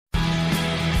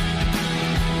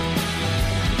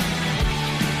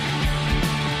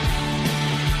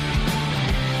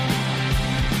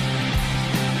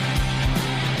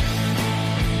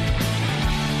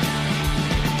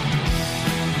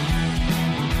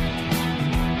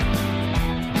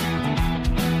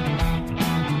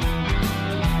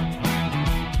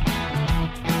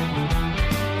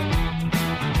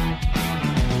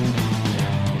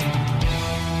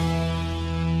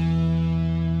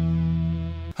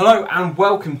Hello and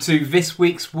welcome to this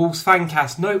week's Wolves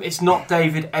Fancast. No, it's not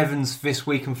David Evans this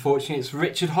week, unfortunately. It's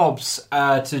Richard Hobbs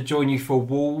to join you for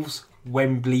Wolves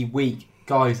Wembley week.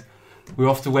 Guys, we're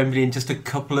off to Wembley in just a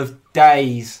couple of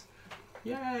days.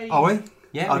 Yay! Are we?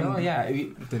 Yeah, we are, yeah.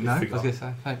 Didn't know. I was going to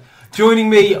say. Thanks. Joining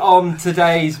me on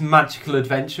today's magical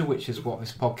adventure, which is what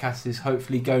this podcast is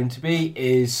hopefully going to be,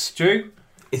 is Stu.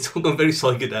 It's all gone very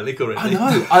psychedelic already.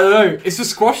 I know. It's a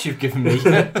squash you've given me.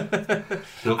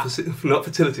 Not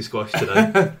fertility squash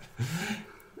today.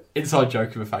 Inside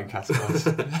joke of a Fancast, guys.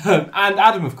 And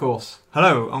Adam, of course.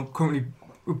 Hello, I'm currently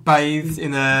bathed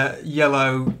in a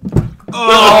yellow...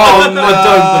 Oh, no. I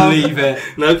don't believe it.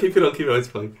 No, keep it on, it's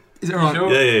fine. Is it right?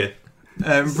 Sure? Yeah.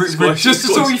 Just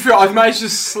to talk you through, I've managed to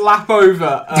slap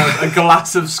over a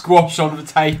glass of squash on the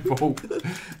table.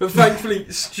 But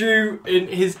thankfully, Stu, in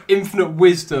his infinite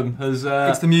wisdom, has...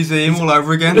 it's the museum all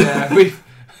over again. Yeah,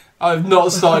 I've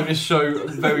not started this show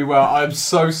very well. I'm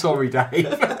so sorry, Dave.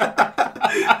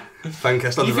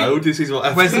 Fancast on the road, this is what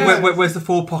happens. Where's the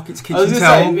Four Pockets kitchen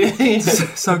towel?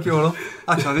 Soak it all up.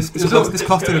 Actually, this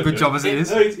cloth did a good job as it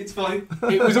is. No, it's fine.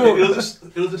 It'll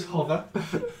just hover.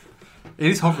 It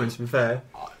is hovering, to be fair.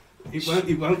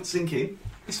 It won't sink in.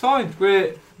 It's fine.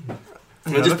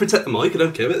 Just protect the mic, I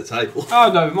don't care about the table.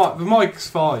 Oh no, the mic's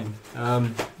fine.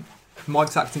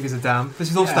 Mike's acting as a dam.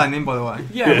 This is all standing, by the way.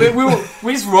 Yeah,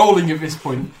 we're just rolling at this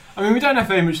point. I mean, we don't have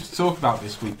very much to talk about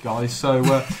this week, guys. So,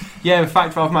 the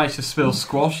fact that I've managed to spill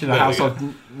squash in a house I've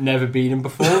never been in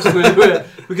before, so we're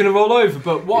going to roll over.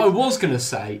 But what I was going to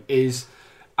say is,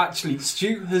 actually,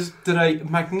 Stu has done a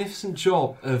magnificent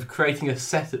job of creating a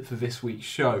setup for this week's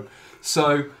show.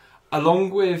 So,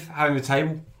 along with having the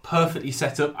table perfectly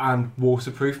set up and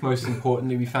waterproof, most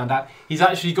importantly, we found out, he's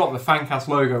actually got the Fancast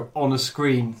logo on a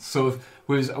screen, sort of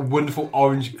with a wonderful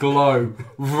orange glow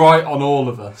right on all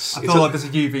of us. I feel like there's a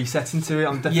UV setting to it.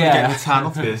 I'm definitely getting a tan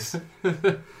off this.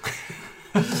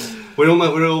 We're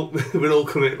all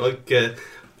coming like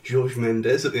George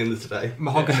Mendes at the end of today.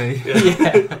 Mahogany.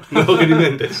 Mahogany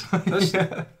Mendes.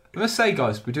 I must say,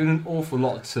 guys, we're doing an awful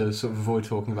lot to sort of avoid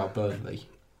talking about Burnley.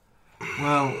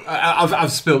 Well,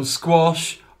 I've spilled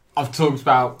squash. I've talked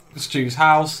about Stu's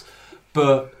house,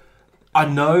 but I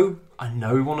know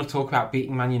we want to talk about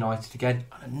beating Man United again.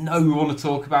 I know we want to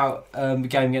talk about the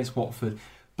game against Watford,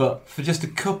 but for just a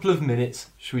couple of minutes,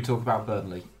 should we talk about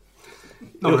Burnley?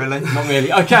 Not really. Not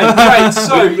really. Okay, great.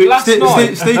 So last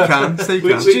night, Steve can.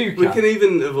 We can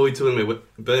even avoid talking about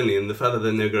Burnley and the fact that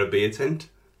they're now got a beer tent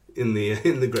in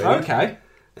the ground. Okay.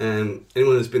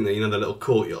 Anyone who's been there, you know, the little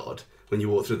courtyard. When you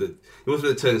walk through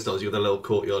the turnstiles, you've got that little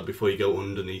courtyard before you go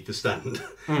underneath the stand.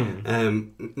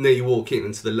 Now you walk in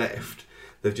and to the left,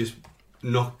 they've just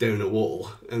knocked down a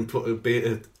wall and put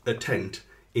a tent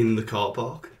in the car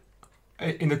park.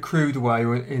 In a crude way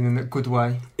or in a good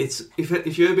way? It's if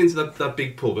you've ever been to that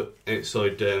big pub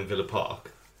outside Villa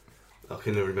Park, I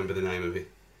can never remember the name of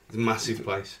it. It's a massive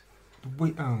place.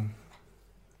 You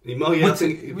might, I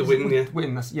think the Witten, yeah.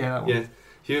 Witten, that one. Yeah.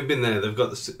 If you've been there, they've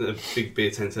got a big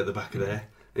beer tent at the back of there.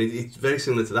 It's very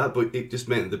similar to that, but it just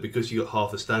meant that because you got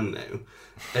half a stand now,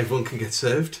 everyone can get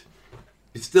served.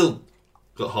 It's still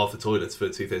got half the toilets for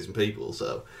 2,000 people,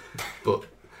 so. But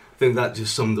I think that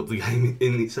just summed up the game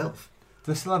in itself.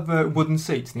 Do they still have wooden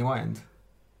seats in the away end?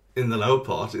 In the lower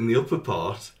part, in the upper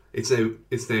part, it's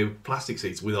now plastic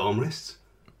seats with armrests.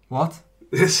 What?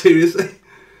 Seriously?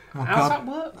 Oh, How's God. that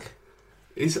work?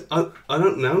 I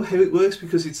don't know how it works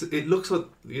because it looks like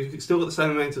you've still got the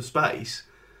same amount of space,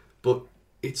 but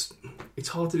it's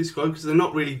hard to describe because they're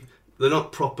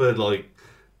not proper like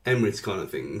Emirates kind of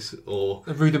things or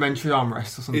a rudimentary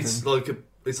armrest or something. It's like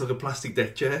a plastic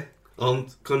deck chair kind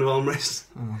of armrest.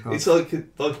 Oh, God. It's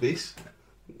like this.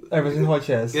 Everyone's in high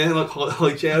chairs. Yeah, like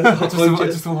high chair.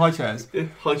 Just all high chairs. Yeah,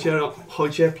 high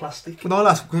chair plastic. When I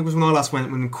last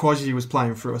went when Quadri was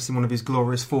playing for us in one of his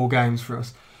glorious 4 games for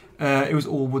us. It was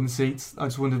all wooden seats. I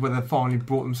just wondered whether they finally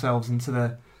brought themselves into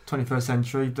the 21st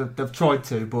century. They've tried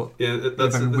to, but yeah,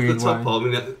 that's the top part. I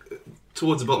mean,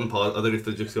 towards the bottom part, I don't know if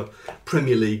they've just got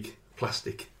Premier League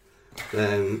plastic,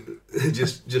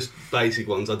 just basic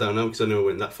ones. I don't know because I never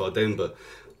went that far down. But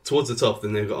towards the top,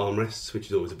 then they've got armrests, which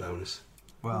is always a bonus.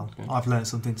 Well, I've learned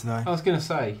something today. I was going to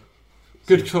say,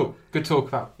 good talk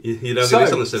about. You don't get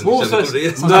this on the 77th, do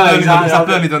you? No, exactly. I've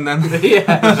barely done then.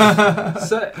 Yeah.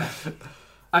 So,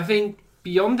 I think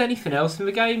beyond anything else in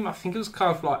the game, I think it was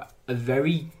kind of like a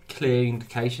very clear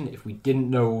indication, if we didn't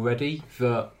know already,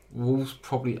 that Wolves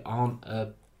probably aren't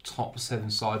a top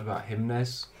 7 side without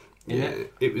Jimenez.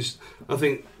 It was. I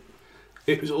think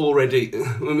it was already.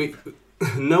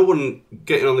 No one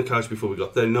getting on the couch before we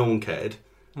got there. No one cared.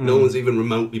 No one's even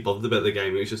remotely bothered about the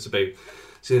game. It was just about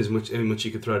seeing how much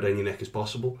you could throw down your neck as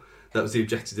possible. That was the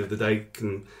objective of the day,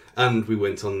 and we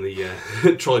went on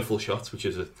the trifle shot, which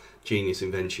is a genius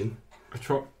invention.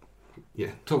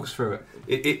 Yeah, talk us through it.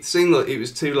 It seemed like it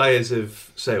was 2 layers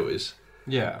of sours.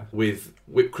 Yeah, with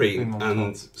whipped cream on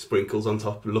and top. sprinkles on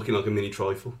top, looking like a mini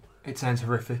trifle. It sounds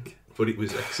horrific. But it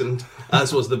was excellent.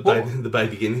 As was the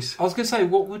baby Guinness. I was going to say,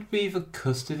 what would be the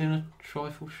custard in a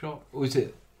trifle shot? Or was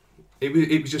it?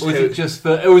 It was just. Or was it just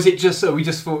for? Or was it just? Or we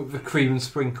just thought the cream and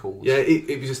sprinkles? Yeah,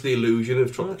 it was just the illusion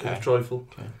of, of trifle.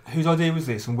 Okay. Whose idea was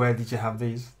this, and where did you have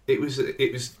these? It was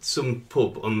some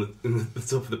pub on the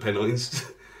top of the Pennines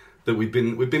that we'd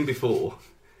been before.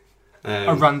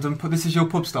 A random pub. This is your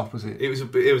pub stop, was it? It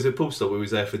was a pub stop. We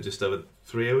was there for just over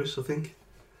 3 hours, I think.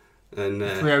 And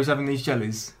 3 hours having these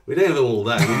jellies. We didn't have them all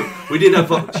day. We did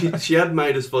have. She had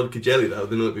made us vodka jelly though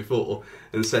the night before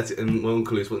and set it. And my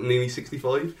uncle is nearly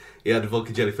 65. He had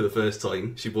vodka jelly for the first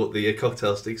time. She bought the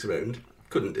cocktail sticks around.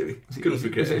 Couldn't do it. Couldn't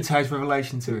forget. Was it a taste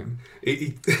revelation to him?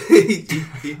 He,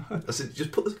 I said,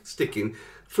 just put the stick in,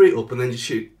 free it up, and then just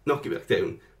shoot, knock it back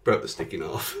down. Broke the stick in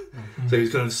half. Mm-hmm. So he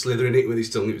was kind of slithering it with his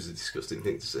tongue. It was a disgusting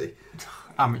thing to see.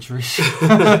 Amateurish.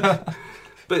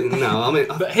 But no, I mean...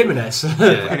 But Jimenez.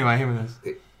 Yeah. Anyway, Jimenez.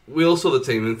 We all saw the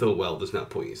team and thought, well, there's no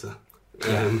point, is there?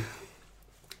 Yeah.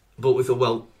 But we thought,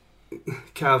 well,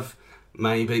 Cav,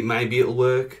 maybe it'll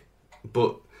work.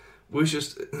 But we was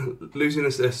just losing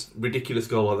a ridiculous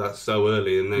goal like that so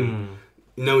early, and then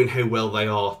knowing how well they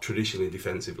are traditionally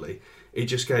defensively, it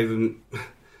just gave them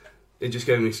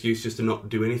an excuse just to not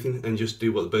do anything and just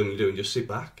do what the Birmingham do and just sit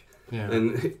back. Yeah.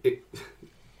 And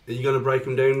are you going to break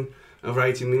them down over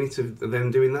 80 minutes of them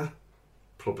doing that?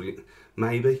 Probably,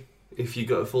 maybe, if you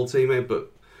got a full team out,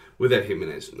 but without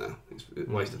Jimenez, no, it's a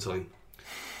waste of time.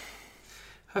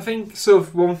 I think sort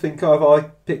of one thing I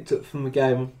picked up from the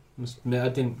game, I must admit I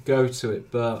didn't go to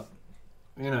it, but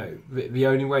you know, the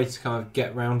only way to kind of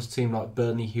get round a team like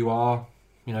Burnley, who are,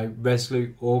 you know,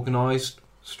 resolute, organised,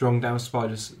 strong down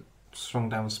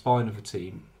the spine of a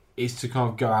team, is to kind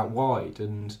of go out wide.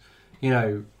 And you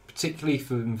know, particularly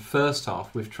for the first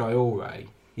half with Traore,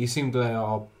 he seemed they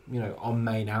are, you know, on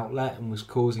main outlet and was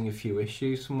causing a few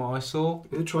issues from what I saw.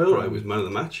 Yeah, Traore was man of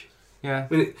the match. Yeah,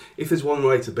 I mean, if there's one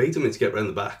way to beat him, it's get round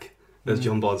the back, as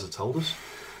John Barnes has told us.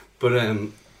 But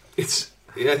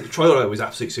Traore was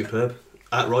absolutely superb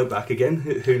at right back again.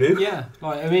 Who knew? Yeah,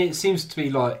 like I mean, it seems to be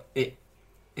like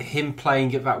him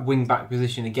playing at that wing back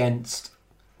position against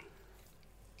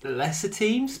lesser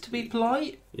teams, to be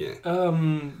polite. Yeah.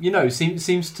 You know,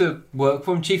 seems to work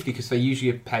for him, chiefly because they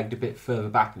usually are pegged a bit further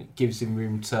back, and it gives him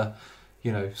room to,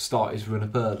 you know, start his run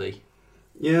up early.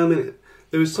 Yeah, I mean,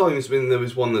 there was times when there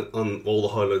was one that on all the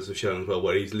highlights have shown as well,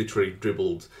 where he's literally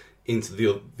dribbled into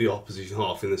the opposition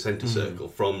half in the centre circle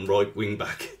from right wing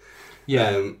back.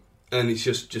 Yeah. And he's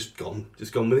just gone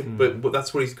with it. But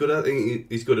that's what he's good at.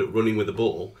 He's good at running with the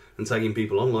ball and taking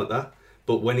people on like that.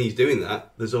 But when he's doing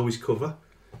that, there's always cover.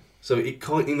 So it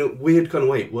kind, in a weird kind of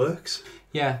way, it works.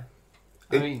 Yeah.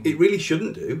 It really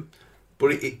shouldn't do,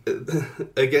 but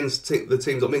against the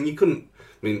teams. I mean, you couldn't.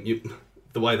 I mean,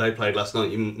 the way they played last night,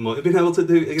 you might have been able to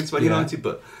do it against Man United,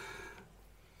 but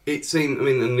it seemed. I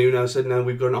mean, and Nuno said now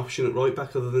we've got an option at right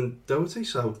back other than Doherty,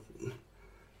 so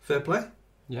fair play.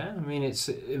 Yeah, I mean, it's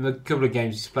in a couple of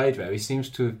games he's played there, he seems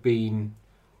to have been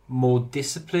more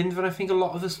disciplined than I think a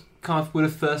lot of us kind of would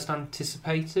have first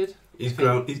anticipated. It's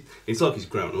like he's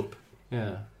grown up.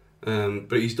 Yeah.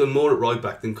 But he's done more at right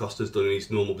back than Costa's done in his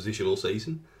normal position all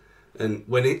season. And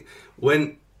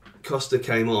when Costa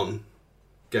came on,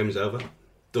 game was over,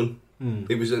 done.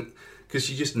 It wasn't because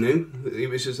you just knew it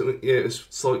was just it was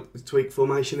slight tweak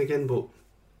formation again, but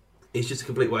it's just a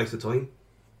complete waste of time.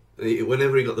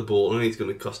 Whenever he got the ball, I know he's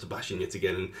going to Costa bashing it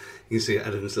again, and you can see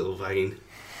Adam's little vein.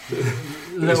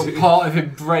 Little part of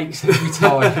it breaks every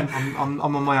time.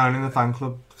 I'm on my own in the fan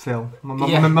club still.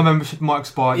 My membership might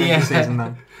expire at the end of the season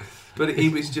then. But he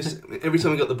was just every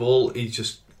time he got the ball, he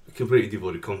just completely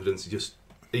devoid of confidence.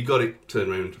 He got it, turned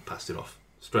around, passed it off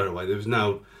straight away. There was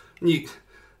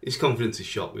his confidence is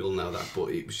shot. We all know that,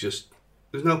 but it was just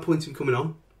there's no point in coming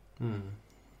on.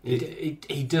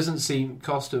 He doesn't seem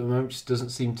Costa at the moment just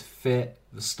doesn't seem to fit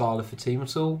the style of the team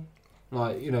at all.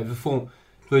 Like, you know,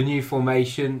 the new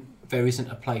formation, there isn't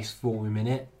a place for him in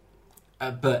it.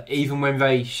 But even when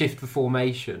they shift the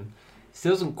formation, it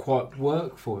still doesn't quite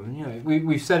work for him. You know,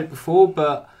 we've said it before,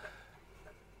 but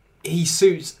he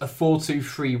suits a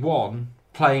 4-2-3-1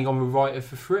 playing on the right of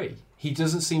the three. He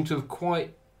doesn't seem to have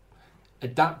quite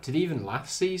adapted even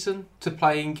last season to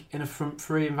playing in a front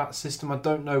three in that system. I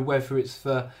don't know whether it's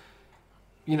for,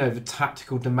 you know, the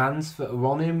tactical demands that are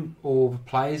on him or the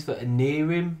players that are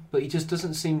near him, but he just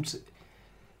doesn't seem to.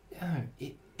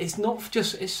 it's not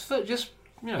just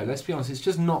let's be honest, it's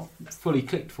just not fully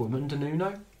clicked for him under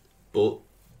Nuno. But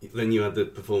then you had the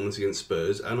performance against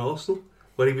Spurs and Arsenal,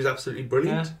 where he was absolutely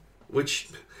brilliant. Yeah. Which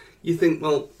you think,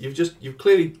 well, you've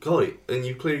clearly got it, and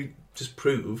you've clearly just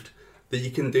proved that you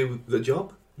can do the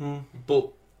job. But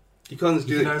you can't just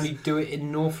do it. You can only do it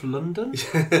in North London.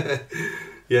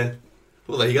 Yeah.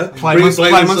 Well, there you go. Play him on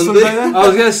Sunday then. I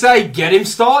was going to say, get him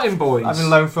starting, boys. Having a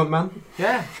lone front man.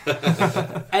 Yeah.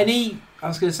 Any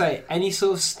sort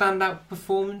of standout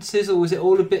performances, or was it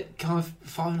all a bit kind of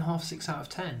 5.5, 6 out of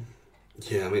 10?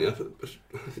 Yeah, I mean,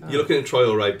 you're looking at Troy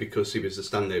Alright because he was a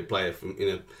standout player from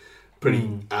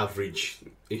pretty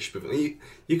average-ish.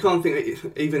 You can't think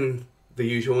even the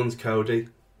usual ones. Cody,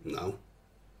 no,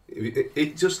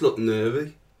 it just looked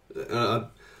nervy.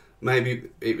 Maybe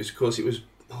it was because it was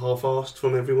half-arsed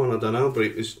from everyone. I don't know, but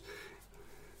it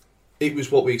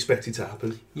was what we expected to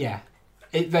happen. Yeah,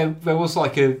 there was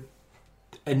like a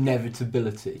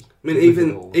inevitability. I mean,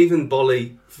 even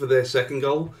Bolly for their second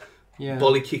goal. Yeah.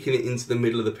 Bolly kicking it into the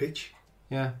middle of the pitch.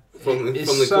 Yeah. From the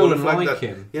so corner flag. unlike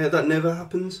him. Yeah, that never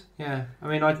happens. Yeah. I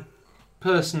mean, I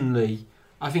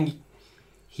think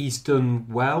he's done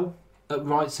well at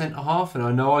right centre half, and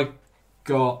I know I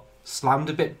got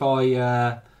slammed a bit by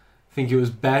I think it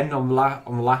was Ben on the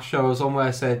last show I was on, where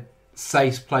I said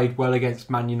Sace played well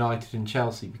against Man United and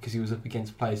Chelsea because he was up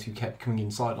against players who kept coming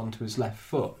inside onto his left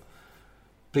foot.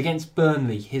 But against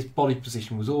Burnley, his body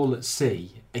position was all at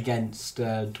sea against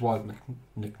Dwight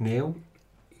McNeil.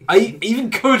 I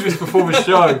even covered this before the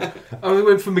show. I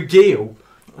went for McGill.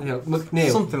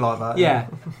 McNeil. Something like that. Yeah.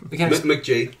 Against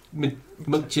McG.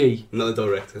 McG. Not the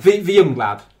director. The young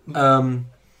lad.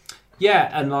 Yeah,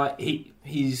 and like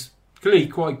he's clearly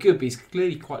quite good, but he's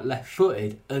clearly quite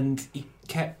left-footed, and he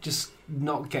kept just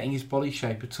not getting his body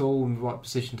shape at all in the right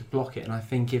position to block it. And I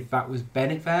think if that was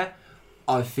Bennett there,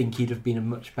 I think he'd have been a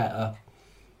much better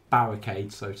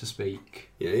barricade, so to speak.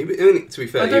 Yeah, I mean, to be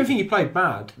fair, I don't think he played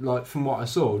bad, like from what I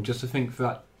saw. Just to think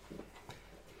for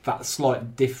that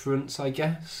slight difference, I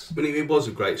guess. I mean, it was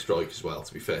a great strike as well.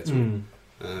 To be fair to him,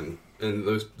 and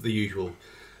those the usual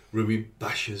Ruby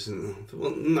bashers and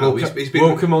he's been.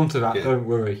 We'll come on to that. Yeah. Don't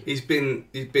worry. He's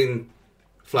been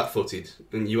flat-footed,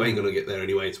 and you ain't gonna get there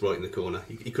anyway. It's right in the corner.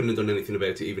 He couldn't have done anything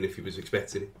about it, even if he was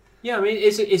expecting it. Yeah, I mean,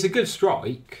 it's a good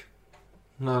strike.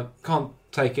 No, can't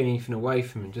take anything away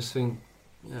from him. Just think,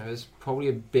 there's probably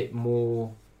a bit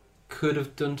more could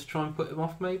have done to try and put him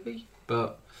off, maybe.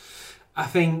 But I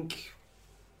think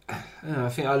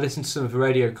I listened to some of the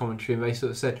radio commentary, and they sort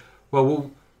of said,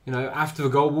 well, after the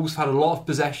goal, Wolves had a lot of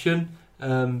possession,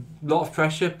 a lot of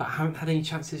pressure, but haven't had any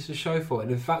chances to show for it.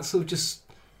 And if that sort of just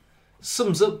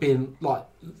sums up being like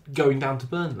going down to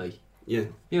Burnley. Yeah.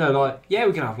 We're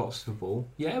going to have lots of the ball.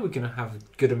 Yeah, we're going to have a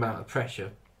good amount of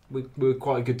pressure. We're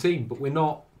quite a good team, but we're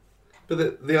not.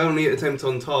 But the only attempt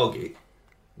on target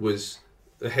was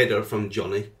a header from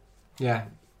Johnny. Yeah.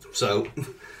 So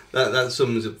that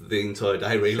sums up the entire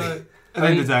day, really. So, at the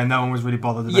end of the day, no one was really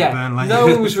bothered about Burnley. No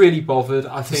one was really bothered.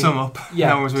 I think. To sum up,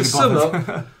 no one was really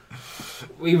bothered.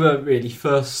 We were really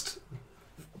first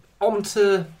on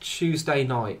to Tuesday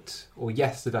night, or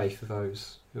yesterday for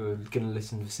those who are going to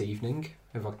listen this evening,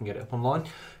 if I can get it up online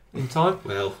in time.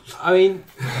 Well, I mean,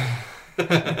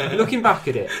 looking back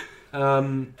at it,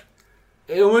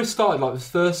 it almost started like the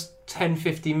first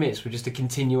 10-15 minutes were just a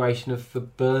continuation of the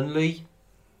Burnley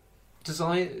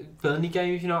game,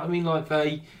 if you know what I mean. Like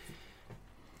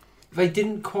they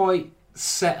didn't quite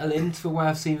settle into the way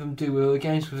I've seen them do other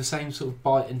games with the same sort of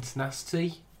bite and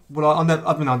tenacity. Well, I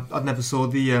never saw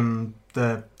the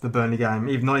Burnley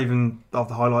game, not even of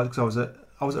the highlights, because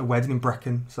I was at a wedding in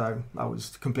Brecon, so I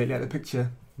was completely out of the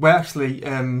picture. Where actually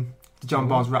the John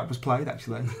Barnes rap was played.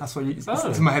 Actually, that's why it's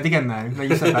in my head again now.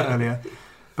 You said that earlier,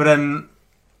 but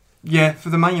for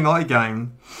the Man United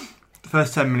game, the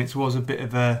first 10 minutes was a bit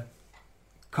of a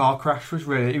car crash.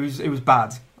 It was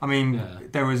bad. I mean,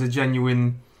 there was a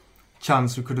genuine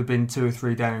chance we could have been 2 or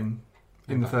 3 down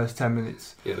in the first 10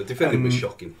 minutes. Yeah, the defending was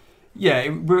shocking. Yeah,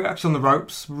 we were actually on the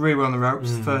ropes, really on the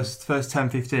ropes, first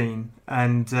 10-15.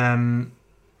 And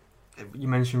you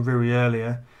mentioned Rui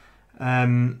earlier. I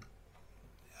mean,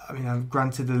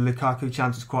 granted the Lukaku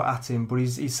chance was quite at him, but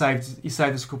he saved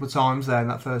us a couple of times there in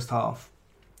that first half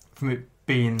from it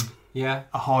being a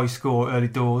high score early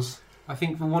doors. I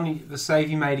think the save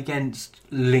he made against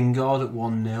Lingard at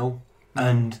 1-0,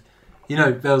 and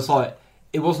there was like,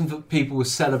 it wasn't that people were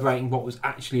celebrating what was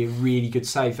actually a really good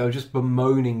save. They were just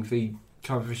bemoaning the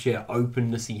kind of sheer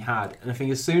openness he had. And I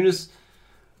think as soon as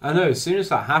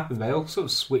that happened, they all sort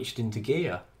of switched into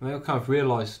gear. They all kind of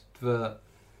realised that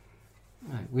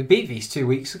we beat these 2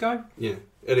 weeks ago. Yeah,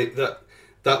 and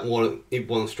that one, it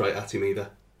wasn't straight at him either.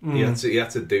 Mm. He had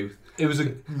to do. It was a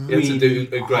He really had to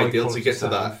do a great high deal to quality get to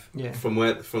that save.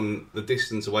 Yeah. from the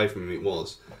distance away from him it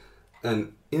was,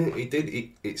 and yeah, he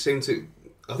did. It seemed to.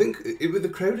 I think with the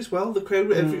crowd as well. The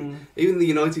crowd, even the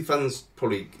United fans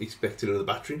probably expected another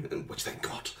battery, and which they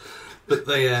got. But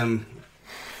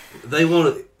they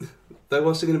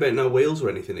were singing about no wheels or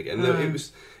anything again. No,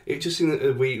 it just seemed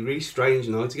a really strange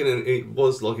night again, and it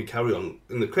was like a carry on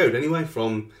in the crowd anyway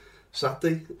from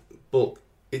Saturday. But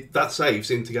that save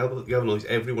seemed to galvanise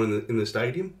everyone in the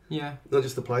stadium. Yeah. Not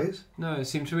just the players. No, it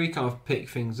seemed to really kind of pick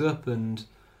things up, and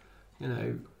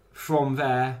from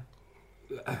there,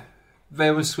 they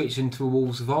were switching to the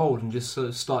Wolves of old and just sort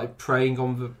of started preying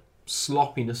on the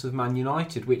sloppiness of Man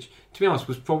United, which, to be honest,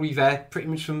 was probably there pretty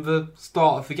much from the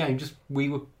start of the game. Just we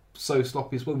were so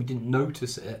sloppy as well, we didn't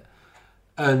notice it.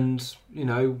 And,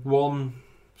 one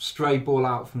stray ball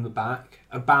out from the back,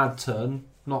 a bad turn,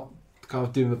 not kind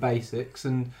of doing the basics,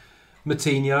 and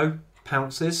Moutinho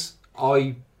pounces.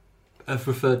 I have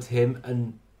referred to him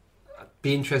and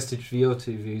be interested for your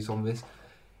two views on this.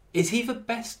 Is he the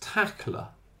best tackler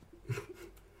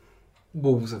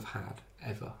Wolves have had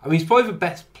ever? I mean, he's probably the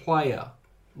best player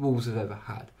Wolves have ever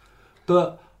had,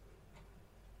 but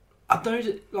I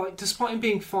don't despite him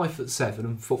being 5'7"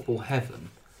 and football heaven,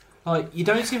 you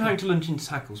don't see him having to lunge into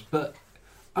tackles, but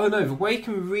oh no, the way he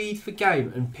can read the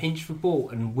game and pinch the ball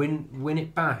and win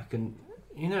it back, and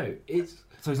it's.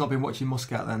 So he's not been watching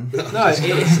Muscat then. No, it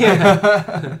is.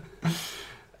 Yeah.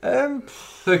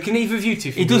 So can either of you two?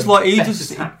 He does like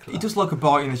a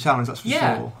bite in the challenge. That's for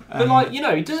sure. But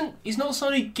he doesn't. He's not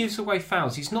someone who gives away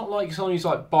fouls. He's not like someone who's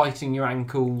like biting your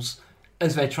ankles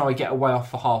as they try to get away off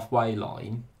the halfway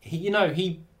line.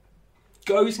 He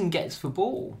goes and gets the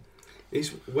ball. It's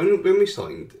when we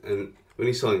signed and when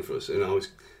he signed for us, and I was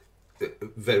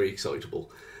very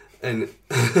excitable, and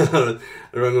I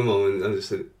rang my mum and I just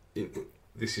said,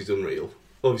 "This is unreal."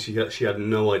 Obviously, she had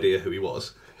no idea who he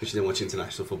was because she didn't watch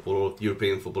international football or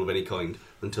European football of any kind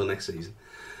until next season.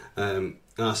 And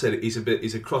I said he's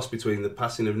a cross between the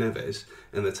passing of Neves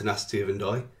and the tenacity of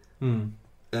Ndiaye.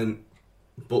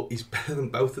 But he's better than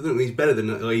both of them. He's better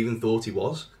than I even thought he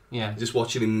was. Yeah. Just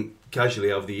watching him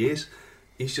casually over the years,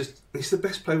 he's the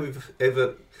best player we've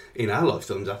ever in our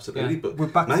lifetimes, absolutely. Yeah.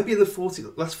 But maybe in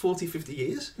the last 40, 50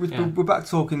 years. We're back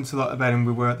talking to about him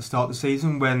we were at the start of the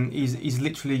season when he's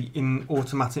literally in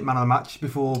automatic man of the match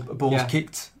before a ball's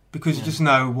kicked, because you just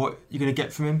know what you're going to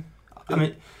get from him. I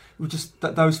mean, we just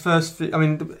those first. He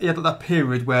had that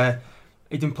period where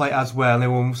he didn't play as well, and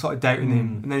everyone started doubting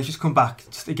him, and then he's just come back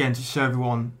just again to show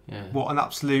everyone what an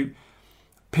absolute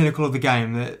pinnacle of the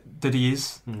game that he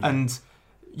is. And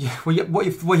what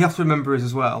you have to remember is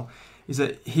as well is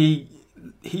that he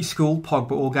schooled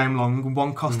Pogba all game long.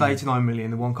 One cost 89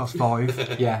 million, the one cost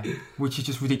 5. Which is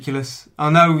just ridiculous. I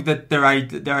know that their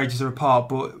ages are apart,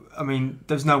 but I mean,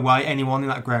 there's no way anyone in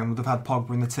that ground would have had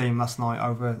Pogba in the team last night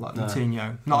over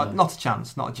Moutinho. Not a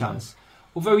chance. Not a chance.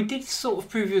 Although he did sort of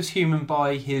prove he was human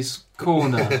by his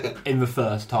corner in the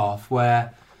first half,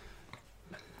 where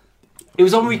it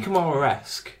was Henri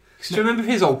Camara-esque. Do you remember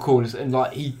his old corners and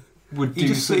he would do? He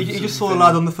just saw a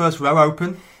lad on the first row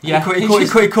open. Yeah, he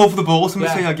called for the ball.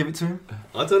 Somebody saying, "I'll give it to him."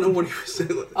 I don't know what he was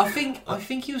saying. I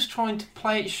think he was trying to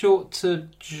play it short to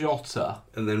Jota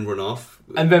and then run off,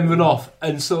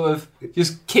 and sort of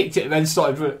just kicked it and then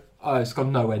started. It's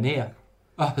gone nowhere near.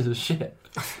 Oh, it was shit.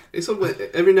 It's like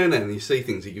every now and then you see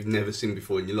things that you've never seen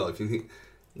before in your life, and you think,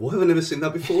 why have I never seen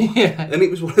that before? And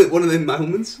it was one of them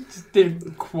moments. It just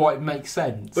didn't quite make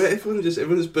sense. But everyone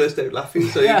just burst out laughing,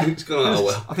 so it's gone, oh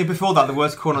well. I think before that, the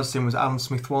worst corner I've seen was Alan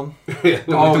Smith one.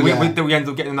 That we ended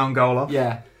up getting an own goal off.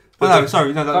 Yeah. That was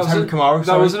Henry Camara.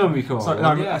 That was an Henry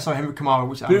Camara. Sorry, Henry Camara.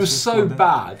 But it was so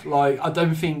bad. I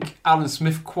don't think Alan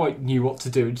Smith quite knew what to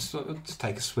do. Just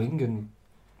take a swing and.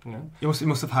 He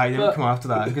must have hated Henry Camara after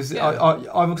that, because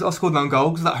I scored an own goal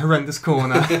because of that horrendous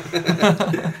corner.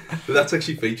 But that's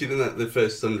actually featured in the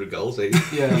first 100 goals. On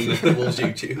the Wolves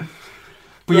YouTube.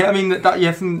 But I mean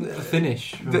from the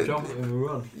finish, the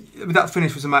run. That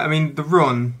finish was amazing. I mean, the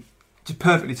run just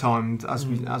perfectly timed, as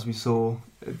we saw.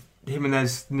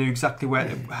 Jimenez knew exactly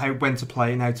when to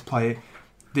play and how to play it.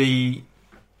 The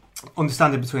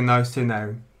understanding between those two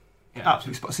now,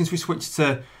 absolutely spot. Since we switched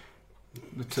to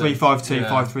 3-5-2,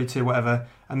 5-3-2, whatever,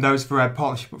 and those for our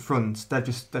partnership up front,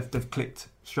 they've clicked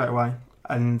straight away,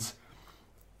 and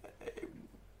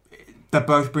they're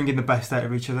both bringing the best out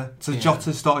of each other. So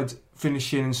Jota started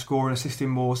finishing and scoring, assisting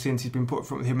more since he's been put up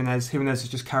front with Jimenez. Jimenez has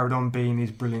just carried on being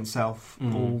his brilliant self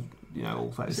all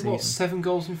throughout the season. 7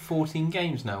 goals in 14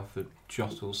 games now for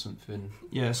Jota or something?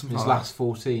 Yeah, something his like last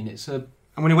 14. It's a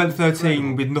And when he went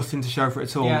 13 with nothing to show for it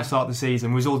at all at the start of the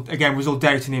season, we was all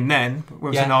doubting him then. We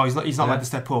were saying, no, he's not allowed to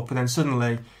step up. And then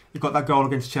suddenly, he got that goal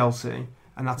against Chelsea,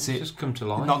 and that's it. Just come to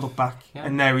life. Not look back. Yeah.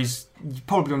 And now he's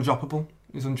probably undroppable.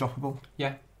 He's undroppable.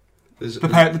 Yeah.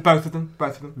 Both of them.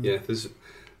 Yeah, there's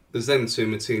them two,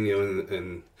 Moutinho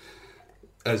and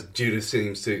as Judas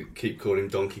seems to keep calling him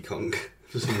Donkey Kong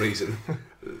for some reason.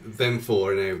 Them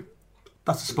four are now.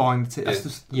 That's a spine. That's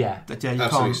just you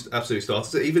absolute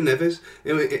starters. Even Neves.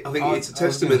 I think it's a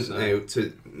testament now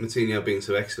to Moutinho being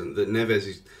so excellent that Neves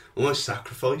is almost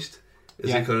sacrificed as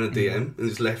a kind of DM and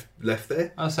is left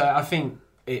there. I think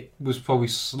it was probably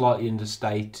slightly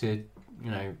understated.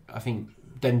 I think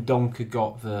Dendoncker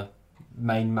got the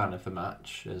main man of the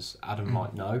match, as Adam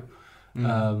might know.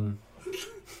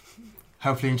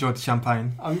 Hopefully he enjoyed the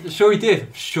champagne. I'm sure he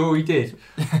did.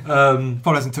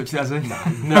 Probably hasn't touched it, has he?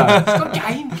 No. It's not a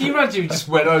game. Can you imagine if he just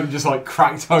went home and just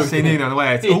cracked open? Seen Nuno on the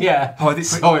way out. Yeah.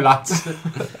 Sorry, lads.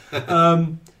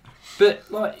 But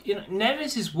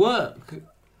Neves' work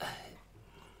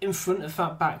in front of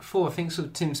that back four, I think sort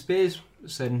of Tim Spears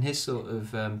said in his sort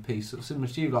of piece, sort of similar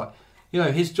to you,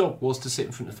 his job was to sit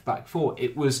in front of the back four.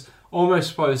 It was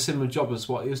almost by a similar job as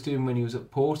what he was doing when he was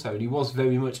at Porto, and he was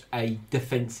very much a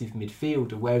defensive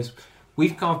midfielder, whereas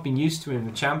we've kind of been used to him in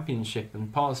the Championship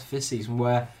and parts of this season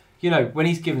where, when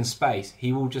he's given space,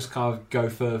 he will just kind of go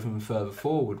further and further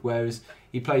forward, whereas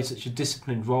he played such a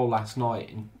disciplined role last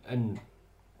night and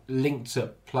linked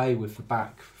up play with the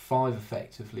back five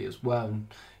effectively as well, and,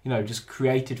 just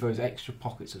created those extra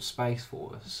pockets of space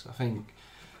for us. I think,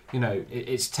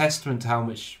 it's testament to how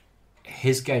much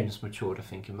his game has matured, I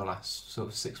think, in the last sort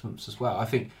of 6 months as well. I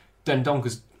think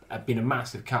Dendoncker's been a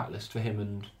massive catalyst for him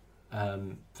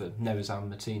and for Neves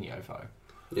and Moutinho, though.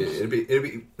 Yeah, it'd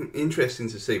be interesting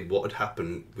to see what would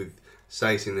happen with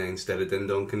Saïss in there instead of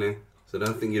Dendoncker now. So I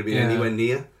don't think he'd be anywhere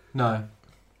near. No.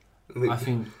 I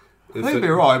think he'd be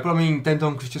alright, but I mean,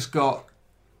 Dendoncker's just got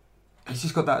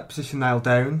that position nailed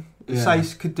down. Yeah.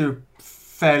 Saïss could do a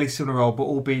fairly similar role, but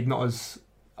albeit not as.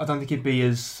 I don't think he'd be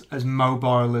as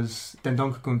mobile as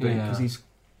Dendoncker can be because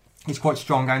he's quite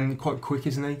strong and quite quick,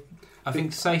 isn't he? I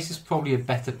think Saïss is probably a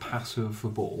better passer of the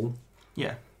ball.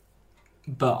 Yeah.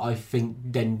 But I think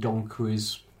Dendoncker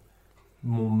is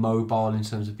more mobile in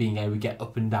terms of being able to get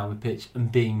up and down the pitch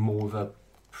and being more of a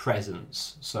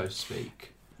presence, so to speak.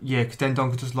 Yeah, because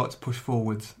Dendoncker just likes to push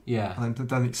forward. Yeah. I don't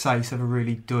think Saïss ever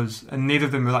really does. And neither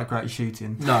of them are that great at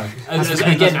shooting. No.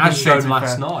 As shown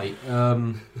last night.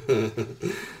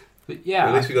 But yeah.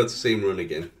 At least we got to see him run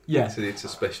again. Yeah. It's a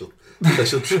special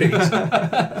treat. They're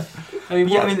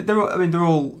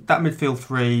all that midfield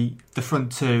three, the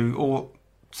front two, all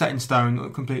set in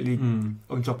stone, completely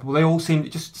undroppable. They all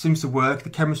it just seems to work. The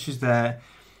chemistry's there.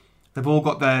 They've all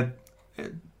got their,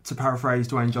 to paraphrase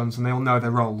Dwayne Johnson, they all know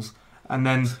their roles. And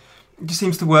then it just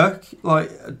seems to work. Like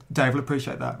Dave will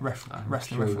appreciate that wrestling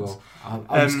reference. I'm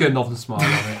just going to nod and smile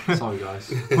on it. Sorry,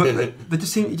 guys. But they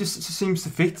just seem. It just seems to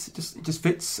fit. It just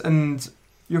fits. And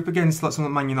you're up against like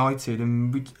someone like Man United,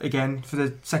 and we again for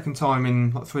the second time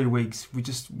in like 3 weeks, we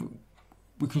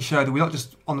can show that we're not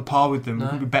just on the par with them. No. We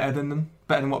can be better than them.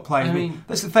 Better than what players. I mean,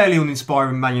 that's a fairly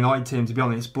uninspiring Man United team, to be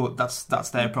honest. But that's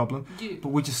their problem. But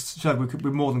we just showed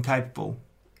we're more than capable.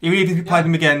 Even if we play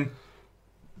them again.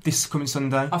 This coming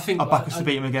Sunday, I think I'll back us to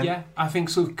beat him again. Yeah, I think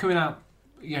sort of coming out,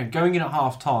 going in at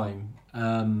half time.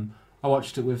 I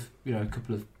watched it with a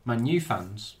couple of Man U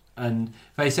fans, and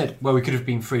they said, "Well, we could have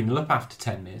been 3-0 up after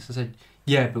 10 minutes." I said,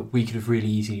 "Yeah, but we could have really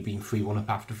easily been 3-1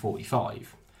 up after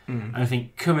 45." And I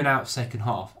think coming out second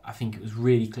half, I think it was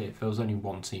really clear there was only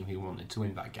one team who wanted to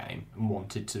win that game and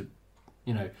wanted to,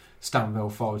 stamp their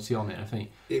authority on it. I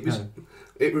think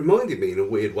it reminded me in a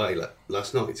weird way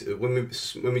last night when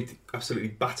we absolutely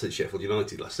battered Sheffield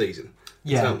United last season.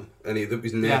 Yeah, and it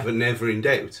was never in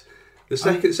doubt. The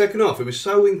second half, it was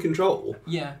so in control.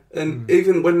 Yeah, and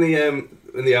even when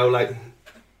the Ole,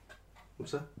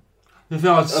 what's that?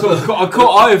 I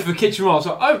caught eye of the kitchen roll. I was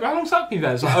like, "Oh, how long's that been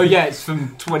there?" It's like, "Oh yeah, it's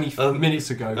from 20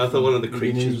 minutes ago." I thought one of the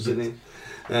creatures was in it.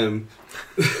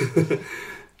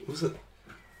 What was it?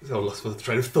 I lost my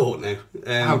train of thought now.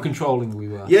 How controlling we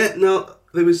were. Yeah, no,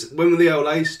 there was when the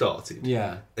Ole started.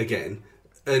 Yeah. Again,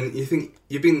 and you think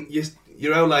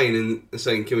you're Oleing and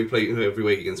saying, "Can we play every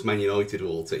week against Man United of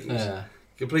all teams?" Yeah.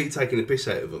 Completely taking the piss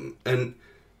out of them, and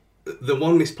the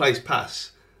one misplaced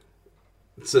pass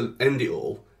to end it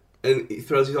all, and he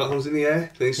throws his arms in the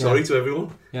air, and he's sorry to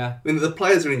everyone. Yeah. I mean, the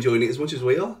players are enjoying it as much as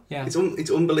we are. Yeah. It's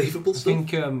unbelievable stuff. I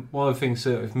think one of the things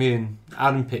that if me and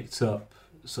Adam picked up.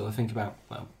 Sort of think about,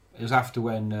 it was after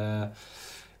when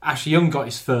Ashley Young got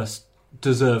his first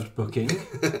deserved booking.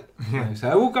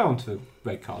 So we'll go on to the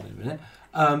red card in a minute.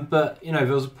 But there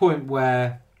was a point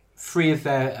where 3 of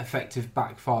their effective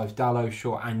back 5, Dalot,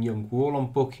 Shaw, and Young, were all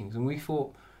on bookings, and we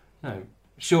thought,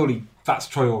 surely that's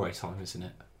Traore time, isn't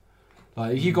it?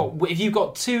 Like if you've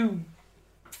got 2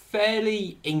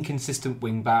 fairly inconsistent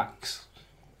wing backs,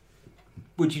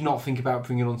 would you not think about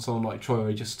bringing on someone like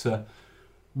Traore just to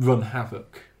run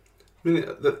havoc? I mean,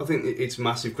 I think it's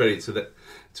massive credit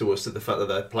to us that the fact that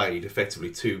they played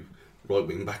effectively 2 right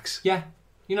wing backs. Yeah,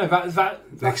 that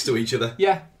next to each other.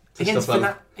 Yeah, against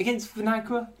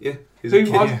Vinagre.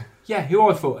 Yeah, who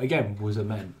I thought again was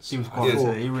immense. He was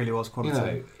quality. He really was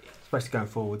quality, especially going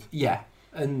forward. Yeah,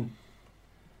 and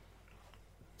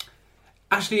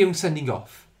Ashley Young sending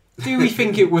off. Do we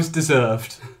think it was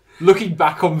deserved? Looking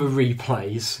back on the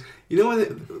replays,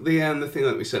 the thing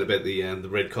that we said about the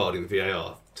red card in the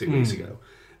VAR 2 weeks ago,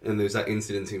 and there was that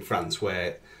incident in France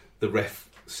where the ref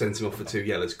sent him off for 2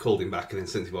 yellows, called him back, and then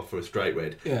sent him off for a straight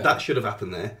red. Yeah. That should have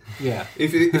happened there. Yeah.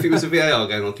 If it was a VAR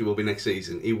game like it will be next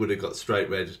season, he would have got straight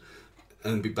red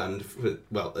and be banned for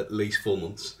at least 4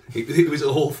 months. It was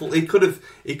awful. He could have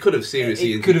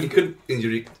seriously ended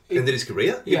his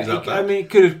career. It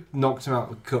could have knocked him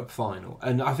out of the cup final.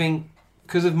 And I think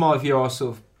because of my view, I was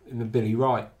sort of in the Billy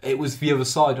Wright. It was the other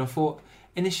side. And I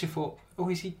initially thought,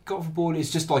 has he got the ball?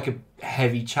 It's just like a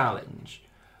heavy challenge.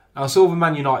 And I saw the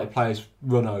Man United players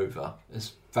run over,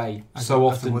 as they so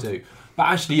often do. But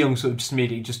Ashley Young sort of just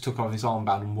immediately just took off his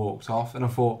armband and walked off. And I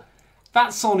thought,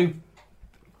 that's someone who,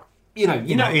 he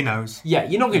knows. Yeah,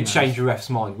 you're not going to change the ref's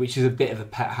mind, which is a bit of a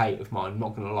pet hate of mine. I'm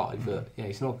not going to lie, but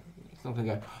he's not going to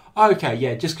go, okay,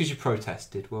 yeah, just because you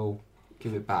protested, we'll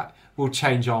give it back. We'll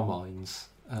change our minds.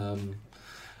 So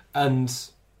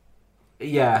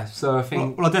I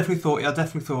think. Well, I definitely thought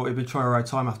it'd be Traore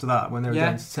time after that when they were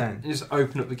down to 10. Just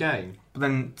open up the game. But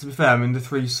then, to be fair, the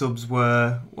 3 subs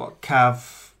were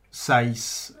Cav,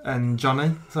 Sace, and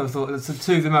Johnny. So I thought the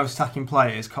 2 of the most attacking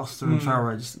players, Costa and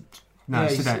Traore, just. No,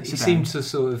 sit down. He seemed to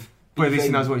sort of... Well, at least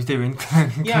he knows what he's doing.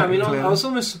 Yeah, I was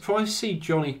almost surprised to see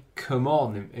Johnny come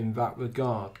on in that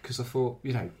regard, because I thought,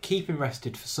 keep him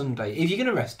rested for Sunday. If you're going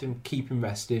to rest him, keep him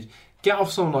rested. Get off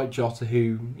someone like Jota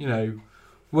who,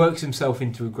 works himself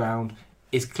into the ground,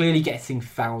 is clearly getting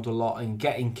fouled a lot and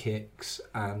getting kicks,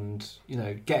 and,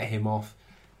 get him off.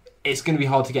 It's going to be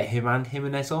hard to get him and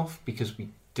Jimenez off, because we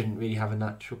don't have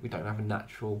a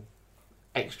natural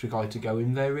extra guy to go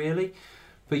in there, really.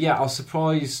 But yeah, I was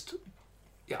surprised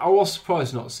not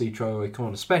to see Traore come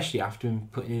on, especially after him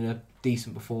putting in a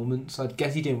decent performance. I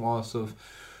guess he didn't want to sort of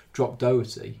drop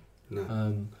Doherty.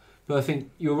 No. But I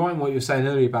think you're right in what you were saying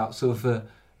earlier about sort of the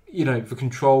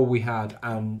control we had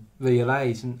and the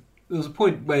delays. And there was a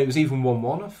point where it was even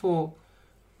 1-1. I thought,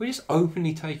 we're just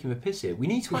openly taking the piss here. We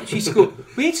need to actually score.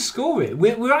 We need to score it.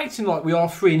 We're acting like we are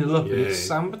 3-0 up and it's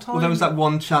Samba time. Well, there was that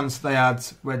one chance they had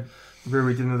where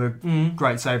Rui did another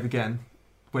great save again.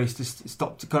 Where he just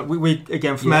stopped. We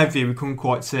again, from our view, we couldn't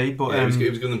quite see. But it was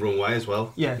going the wrong way as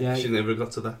well. Yeah. She never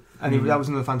got to that. And that was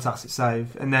another fantastic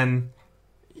save. And then,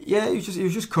 it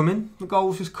was just coming. The goal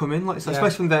was just coming.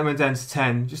 Especially when they went down to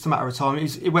 10, just a matter of time.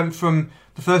 It went from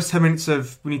the first 10 minutes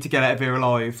of we need to get out of here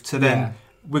alive to then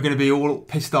we're going to be all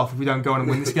pissed off if we don't go on and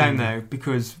win this game now,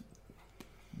 because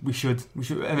we should.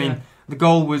 I mean, the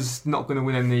goal was not going to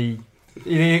win any.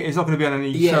 It's not going to be on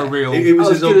any show reel. It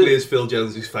was as ugly as Phil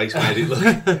Jones's face made it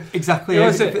look. Exactly.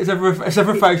 It's ever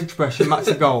a face expression. That's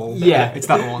a goal. It's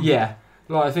that one. Yeah.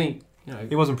 Well, I think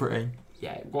it wasn't pretty.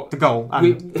 Yeah. The goal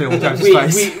and Phil Jones's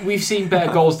face. We've seen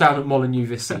better goals down at Molineux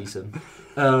this season,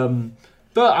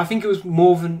 but I think it was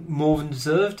more than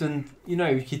deserved, and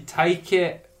you could take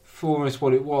it for almost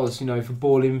what it was. For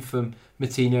ball in from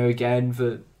Moutinho again,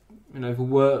 for the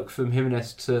work from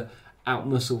Jimenez to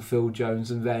outmuscle Phil Jones,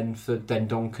 and then for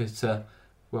Dendoncker to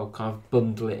kind of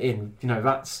bundle it in.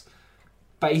 That's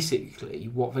basically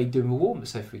what they do in the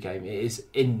warm-ups every game. It is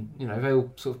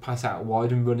they'll sort of pass out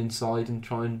wide and run inside and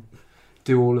try and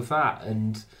do all of that.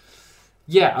 And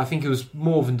I think it was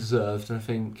more than deserved. And I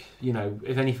think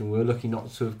if anything, we're lucky not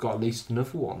to have got at least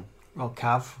another one. Well,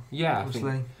 Cav,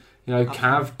 obviously. I think,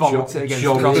 Cav, bollocks it against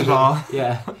Crossbar.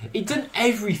 Yeah, he'd done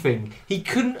everything. He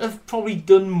couldn't have probably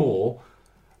done more.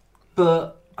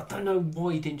 But I don't know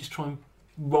why he didn't just try and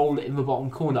roll it in the bottom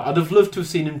corner. I'd have loved to have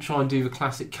seen him try and do the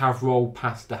classic Cav roll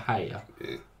past De Gea.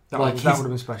 Yeah. That would have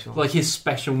been special. Like his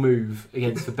special move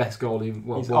against the best goalie.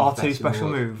 His R2 special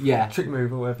move. Yeah. Trick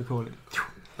move, or whatever you call it.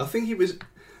 I think it was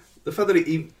the fact that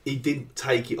he did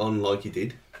take it on like he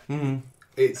did. Mm-hmm.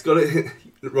 It's got to,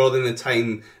 rather than a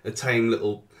tame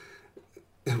little.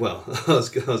 Well, I was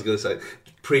going to say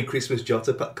pre-Christmas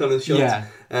Jota kind of shot. Yeah.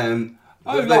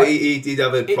 He did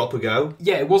have a proper go.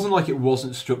 Yeah, it wasn't like it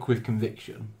wasn't struck with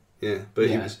conviction. Yeah, but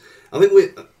Yeah. it was. I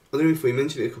don't know if we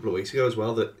mentioned it a couple of weeks ago as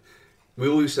well that we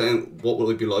were always saying what will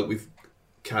it be like with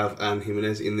Cav and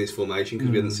Jimenez in this formation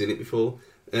because we hadn't seen it before,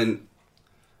 and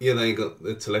yeah, they ain't got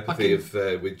the telepathy of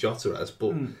with Jota as,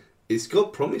 but it's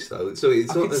got promise though. So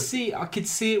it's not. I could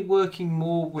see it working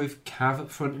more with Cav up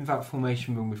front in that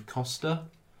formation than with Costa,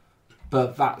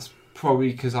 but that's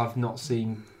probably because I've not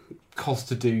seen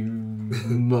Costa do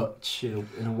much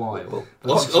in a while.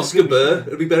 Oscar Burr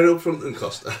would be better up front than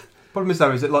Costa. Problem is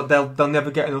though, is that like they'll never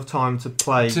get enough time to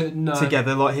play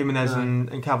together like Jimenez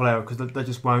and Caballero because they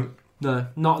just won't. No,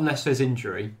 not unless there's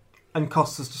injury. And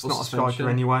Costa's just not suspension. a striker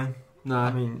anyway. No,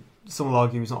 I mean, some will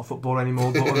argue he's not a footballer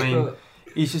anymore, but I mean,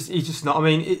 he's just not. I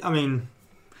mean,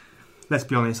 let's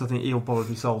be honest. I think he'll probably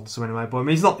be sold to anyway. But I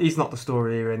mean, he's not the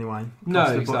story here anyway. No,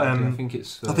 Costa, exactly. But, I think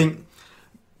it's. I think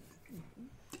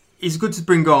it's good to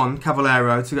bring on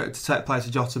Caballero to take the place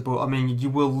of Jota, but I mean, you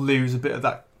will lose a bit of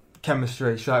that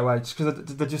chemistry straight away just because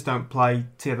they just don't play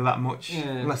together that much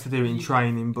unless they do it in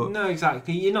training. But no,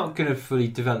 exactly. You're not going to fully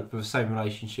develop the same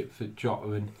relationship for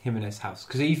Jota and Jimenez house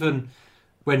because even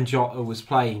when Jota was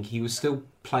playing, he was still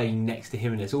playing next to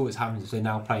Jimenez. All that's happened is they're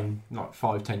now playing like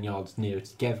 5-10 yards nearer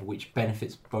together, which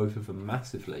benefits both of them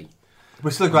massively.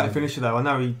 We're still a great finisher though. I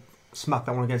know he smacked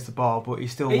that one against the bar, but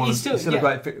he's still a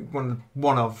great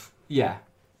one of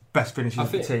best finishers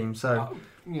of the team. So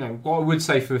what I would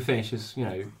say for a finish is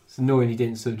it's annoying he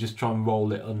didn't sort of just try and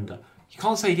roll it under. You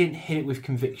can't say he didn't hit it with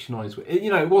conviction eyes.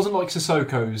 It wasn't like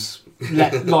Sissoko's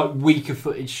like weaker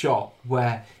footed shot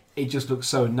where it just looked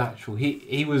so unnatural.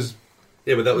 He was.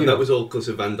 Yeah, but that was all because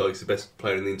of Van Dijk's the best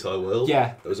player in the entire world.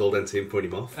 Yeah, that was all down to him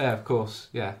putting him off. Yeah, of course.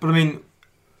 Yeah, but I mean,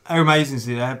 how amazing is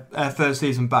it? Our third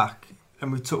season back,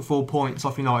 and we took 4 points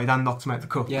off United and knocked them out the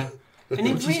cup. Yeah, and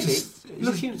it really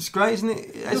it's great, isn't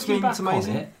it? It's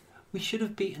amazing. We should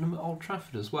have beaten them at Old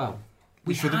Trafford as well.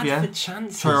 We should had have, the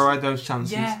chances. Try those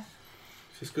chances. Yeah.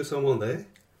 Just because someone there.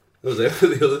 I was there for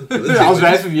the other. I was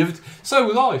there for the other. So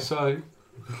was I. So,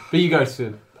 but you go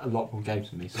to a lot more games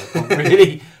than me, so I can't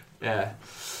really. Yeah.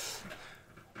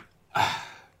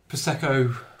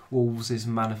 Prosecco Wolves is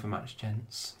man of the match,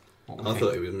 gents. I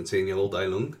thought it was Moutinho all day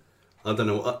long. I don't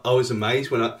know. I was amazed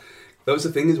when that was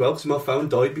the thing as well because my phone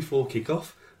died before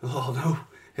kick-off. Oh no!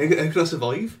 How can I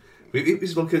survive? It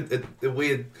was like a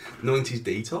weird 90s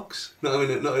detox. Not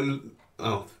in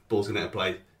ball's going to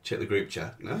play. Check the group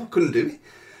chat. No, I couldn't do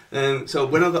it. So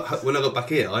when I got back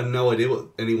here, I had no idea what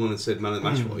anyone had said man of the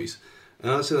match wise.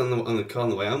 And I said on the car on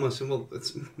the way home, I said, well,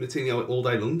 it's Moutinho all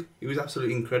day long. He was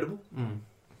absolutely incredible.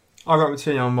 I got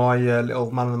Moutinho on my little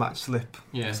man of the match slip.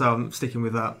 Yeah. So I'm sticking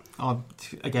with that.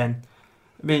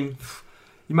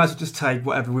 You might as well just take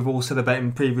whatever we've all said about him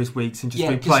in previous weeks and just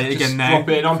replay it again now. Drop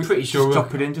it in. I'm pretty sure. Just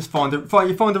drop it in. Just find a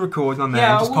recording on there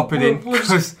and just pop it in.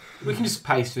 Because we can just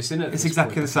paste this in. It's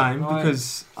exactly the same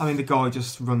because the guy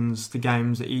just runs the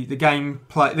games. The game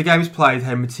is played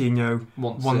how Moutinho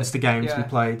wants the game to be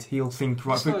played. He'll think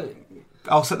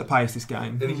I'll set the pace this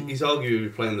game. And he's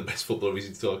arguably playing the best football of his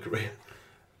entire career.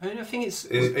 I think it's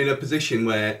in a position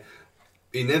where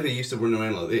he never used to run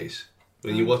around like this.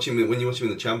 When you watch him in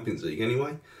the Champions League,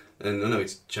 anyway, and I know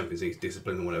it's Champions League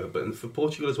discipline or whatever, but for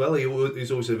Portugal as well, he's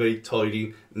always a very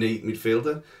tidy, neat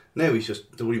midfielder. Now he's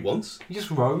just does what he wants. He just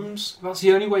roams. That's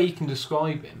the only way you can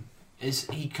describe him. Is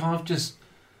he kind of just,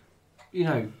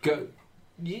 go.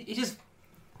 He just.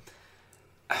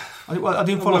 I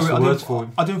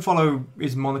didn't follow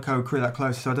his Monaco career that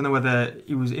close, so I don't know whether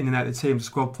he was in and out of the team as a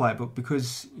squad player. But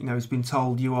because he's been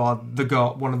told you are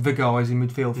one of the guys in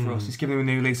midfield for us, it's given him a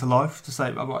new lease of life to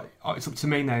say, it's up to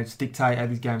me now to dictate how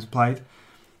these games are played.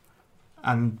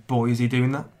 And boy, is he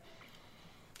doing that!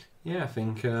 Yeah, I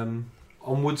think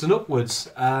onwards and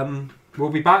upwards. We'll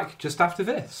be back just after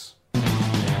this.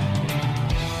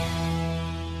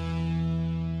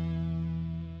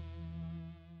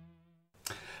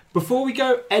 Before we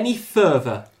go any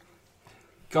further,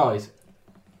 guys,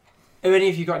 have any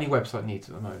of you got any website needs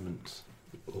at the moment?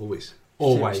 Always.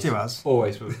 Still has.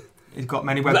 Always. He's got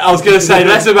many websites. I was going to say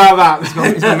less about that.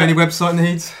 He's got many website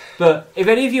needs. But if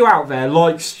any of you out there,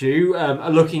 like Stu, are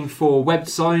looking for a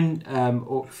website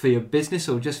or for your business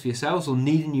or just for yourselves or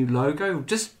need a new logo, or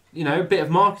just a bit of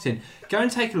marketing, go and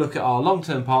take a look at our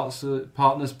long-term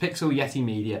partners, Pixel Yeti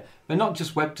Media. They're not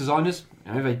just web designers.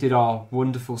 They did our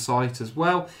wonderful site as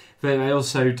well. They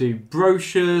also do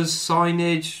brochures,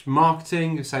 signage,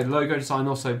 marketing, say logo design,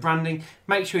 also branding.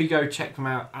 Make sure you go check them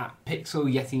out at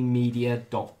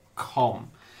pixelyetimedia.com.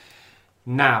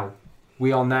 Now,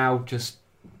 we are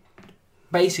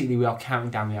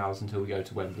counting down the hours until we go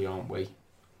to Wembley, aren't we?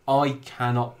 I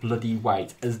cannot bloody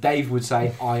wait. As Dave would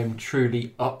say, I am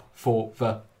truly up for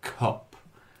the cup.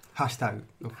 Hashtag.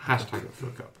 Hashtag up for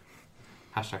a cup.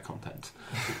 Hashtag content.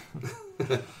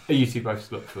 Are you two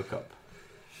both up for a cup?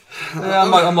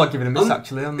 I might give it a miss,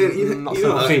 actually. I'm not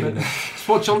so know, feeling it. Just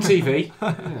watch on TV.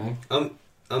 You know.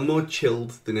 I'm more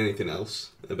chilled than anything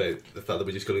else about the fact that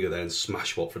we're just going to go there and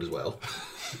smash Watford as well.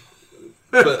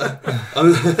 But I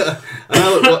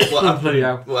know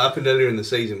what happened earlier in the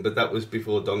season, but that was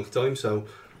before Donk time, so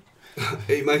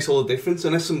it makes all the difference.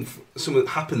 Unless something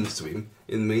happens to him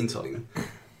in the meantime,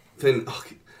 then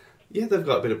yeah, they've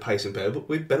got a bit of pace and power, but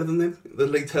we're better than them. The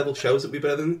league table shows that we're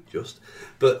better than them,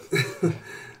 but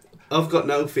I've got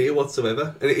no fear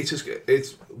whatsoever, and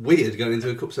it's weird going into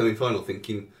a cup semi-final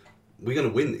thinking we're going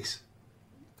to win this.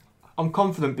 I'm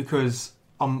confident because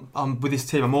I'm with this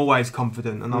team. I'm always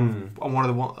confident, and I'm one of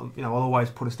the one. I'll always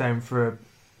put us down for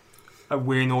a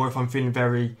win, or if I'm feeling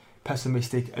very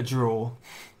pessimistic, a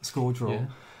score draw. Yeah.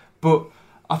 But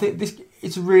I think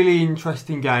it's a really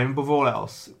interesting game above all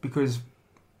else because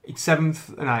it's 7th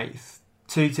and 8th.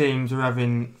 Two teams are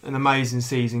having an amazing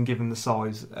season given the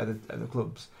size of the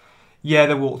clubs. Yeah,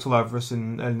 they walked all over us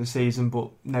in the season, but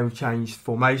now we've changed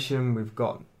formation. We've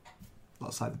got,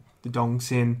 let's say, the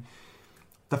Donks in.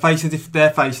 They're facing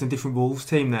a different Wolves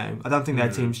team now. I don't think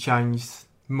their team's changed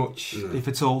much, if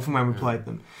at all, from when we played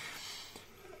them.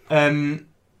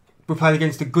 We're playing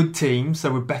against a good team,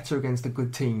 so we're better against the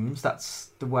good teams. That's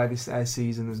the way this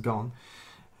season has gone.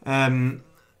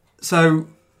 So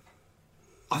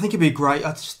I think it'd be great.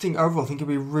 I just think overall, I think it'd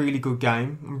be a really good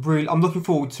game. I'm looking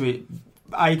forward to it.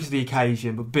 A, because of the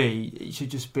occasion, but B, it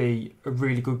should just be a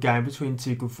really good game between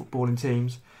two good footballing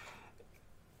teams.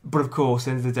 But of course, at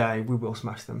the end of the day, we will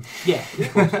smash them. Yeah.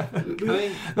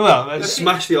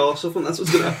 Smash the arse off them, that's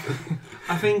what's going to happen.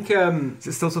 I think... Is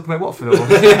it still talking about Watford?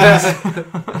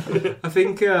 I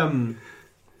think,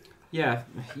 yeah,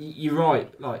 you're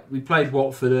right. Like, we played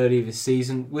Watford earlier this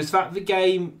season. Was that like the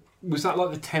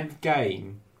 10th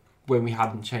game when we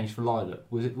hadn't changed the lineup?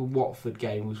 Was it the Watford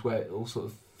game was where it all sort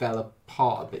of fell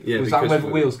apart a bit? Yeah, was that where the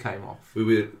wheels came off? We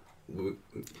were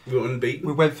unbeaten.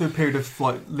 We went through a period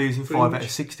of losing 5 out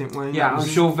of 6, didn't we? Yeah, I'm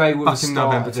sure they were the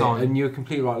start of it, time. and you're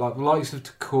completely right. Like the likes of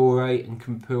Takore and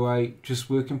Campure just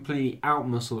were completely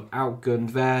outmuscled,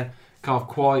 outgunned. They're kind of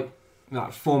quite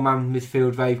like 4-man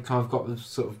midfield. They've kind of got the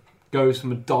sort of goes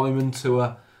from a diamond to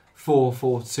a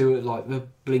 4-4-2 at like the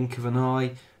blink of an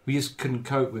eye. We just couldn't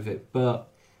cope with it. But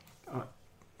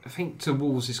I think to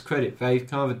Wolves' credit, they've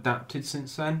kind of adapted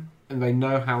since then, and they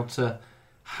know how to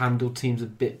handle teams a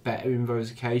bit better in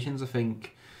those occasions. I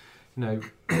think,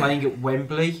 playing at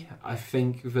Wembley, I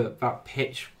think that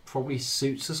pitch probably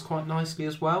suits us quite nicely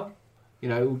as well. It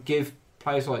will give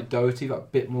players like Doherty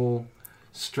that bit more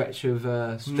stretch of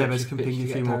Neves can ping a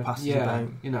few more passes. Yeah,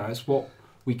 it's what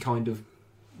we kind of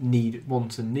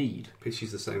want and need. Pitch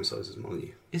is the same size as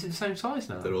Molineux. Is it the same size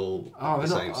now? They're all the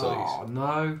same size. Oh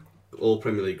no! All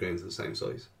Premier League grounds are the same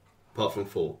size, apart from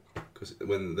 4. Because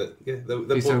when they're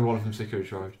is there one of them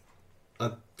Security Road?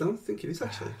 I don't think it is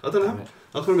actually. I don't know.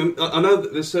 I can't remember. I know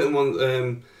that there's certain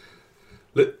one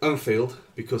Anfield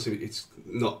because it's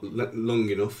not long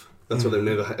enough. That's why they've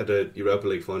never had a Europa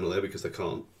League final there because they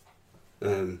can't.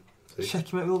 Check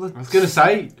him out with all the. I was going to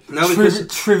say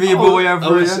trivia boy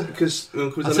over here. Because I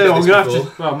tell you, I'm going to have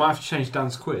to. Well, I might have to change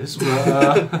Dan's quiz.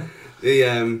 But,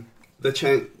 the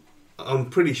change.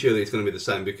 I'm pretty sure that it's going to be the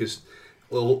same because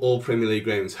all Premier League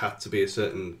grounds had to be a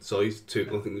certain size. I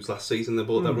think it was last season they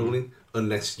brought that rule in,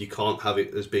 unless you can't have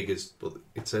it as big as what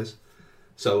it says.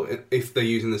 So if they're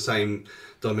using the same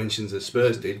dimensions as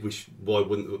Spurs did, why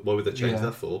would they change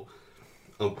that for?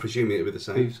 I'm presuming it would be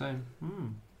the same.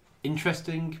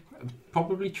 Interesting,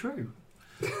 probably true.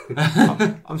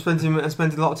 I'm spending a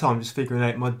lot of time just figuring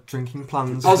out my drinking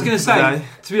plans. I was going to say,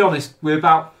 to be honest, we're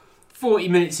about 40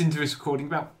 minutes into this recording,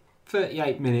 about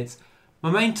 38 minutes. My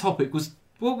main topic was,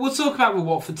 we'll talk about the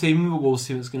Watford team and the Wolves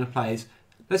team that's going to play.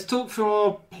 Let's talk through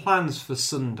our plans for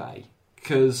Sunday,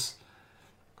 because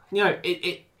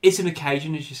it's an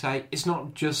occasion, as you say. It's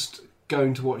not just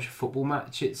going to watch a football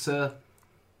match. It's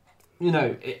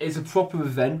it's a proper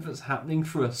event that's happening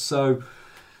for us. So,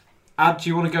 Ad, do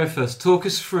you want to go first? Talk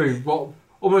us through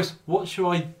what's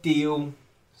your ideal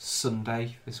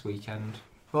Sunday this weekend?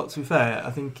 Well, to be fair, I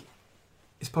think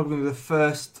it's probably going to be the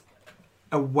first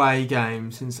away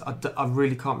game since I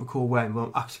really can't recall when. Well,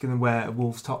 I'm actually going to wear a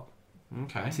Wolves top.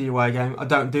 Okay. To the away game. I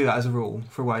don't do that as a rule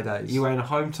for away days. You wearing a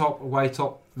home top, away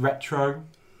top, retro?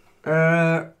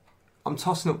 I'm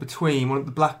tossing up between one of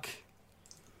the black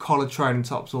collared training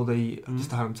tops or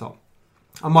just a home top.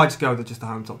 I might just go with just a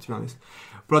home top, to be honest.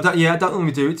 But I don't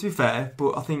normally do it, to be fair.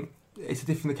 But I think it's a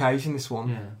different occasion, this one.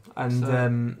 Yeah. And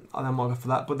I might go for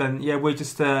that. But then, we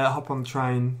just hop on the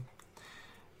train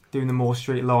doing the Moore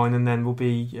Street line, and then we'll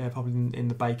be probably in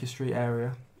the Baker Street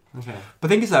area. Okay. But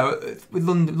the thing is though, with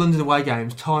London away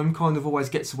games, time kind of always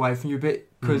gets away from you a bit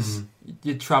because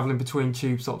you're travelling between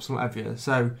tube stops and whatever.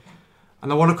 So,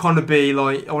 and I want to kind of be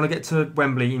like, I want to get to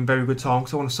Wembley in very good time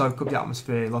because I want to soak up the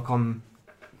atmosphere like an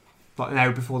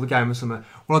hour before the game or something.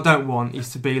 What I don't want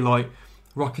is to be like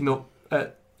rocking up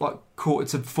at like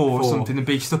 4:45 or something and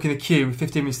be stuck in a queue with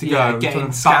 15 minutes to go, getting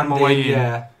and back my way in,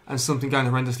 yeah. and something going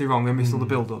horrendously wrong and missing all the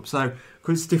build-up. So,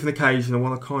 because it's a different occasion, I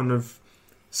want to kind of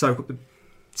soak up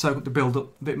the build-up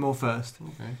a bit more first.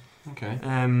 Okay.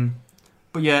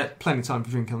 But yeah, plenty of time for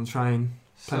drinking on the train.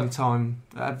 Plenty of time,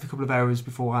 a couple of hours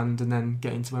beforehand, and then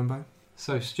get into Wembley.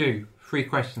 So, Stu, 3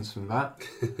 questions from that.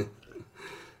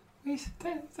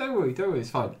 Don't worry, it's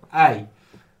fine. A,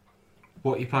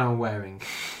 what you plan on wearing?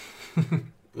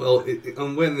 Well,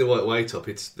 I'm wearing the white way top.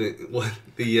 It's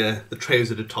the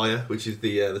trousered attire, which is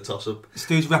the toss-up.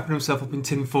 Stu's wrapping himself up in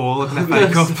tin foil like an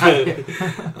FA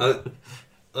Cup.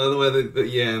 Either way,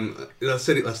 I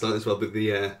said it last night as well, but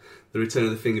the return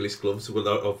of the fingerless gloves,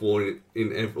 I've worn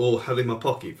it or had in my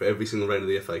pocket for every single round of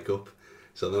the FA Cup.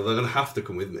 So they're going to have to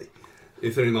come with me,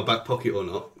 if they're in my back pocket or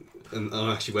not. And I'm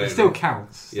actually wearing It still them.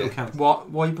 counts. Why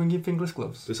are you bringing fingerless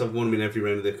gloves? Because I've worn them in every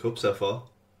round of the cup so far.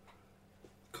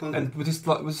 And was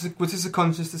this a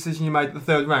conscious decision you made at the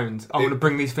third round? I'm going to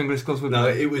bring these fingerless gloves with me. No,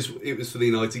 it was for the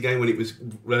United game when it was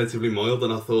relatively mild,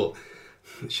 and I thought,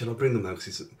 should I bring them now?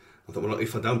 Because I thought, well,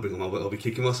 if I don't bring them, I'll be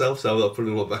kicking myself. So I'll put them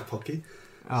in my back pocket.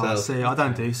 Oh, so, see, I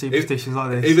don't do superstitions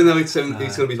like this. Even though it's going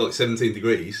to be like 17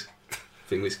 degrees,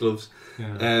 fingerless gloves.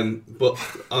 Yeah. But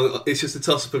it's just a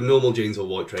toss-up of normal jeans or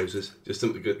white trousers, just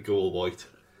to go all white.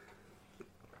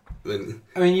 I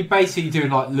mean, you're basically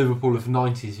doing like Liverpool of the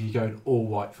 90s. You're going all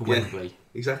white for Wembley.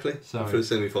 Exactly. Sorry. For the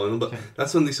semi-final, but Okay.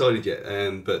 that's undecided yet.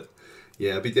 But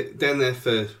yeah, I'll be down there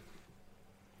for.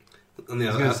 I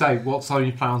was going to say, what time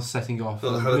you plan on setting off?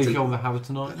 Leave you on the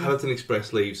Haverton tonight? Haverton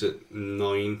Express leaves at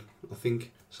 9, I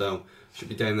think. So should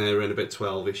be down there around about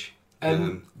 12ish.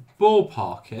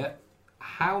 Ballpark it.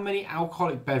 How many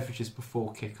alcoholic beverages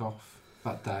before kick-off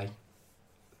that day?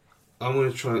 I'm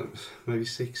going to try maybe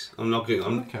 6. I'm not going.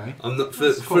 Okay. I'm not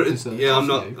That's quite conservative, I'm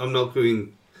isn't not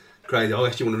going crazy. I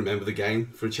actually want to remember the game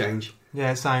for a change.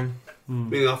 Yeah, same. I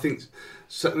mean, I think.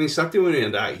 Saturday we only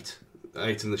had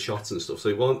 8 in the shots and stuff. So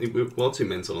it wasn't too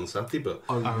mental on Saturday, but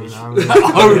Only.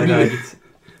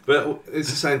 but it's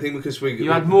the same thing because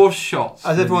You had more shots.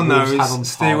 As than everyone Wolves knows, had on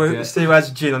target. Stu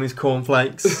has gin on his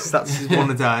cornflakes. That's his one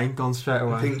a day, gone straight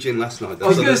away. pink gin last night. I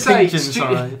was going to say, Pink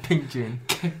gin, pink gin.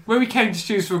 when we came to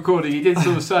Stu's for recording, he did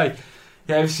sort of say,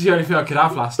 "Yeah, this is the only thing I could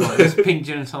have last night. It was pink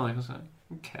gin and tonic." I was like,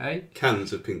 "Okay."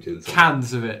 Cans of pink gin.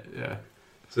 Cans of it, yeah.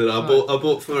 So I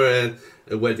bought for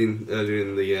a wedding earlier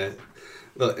in the end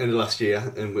of last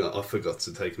year, and I forgot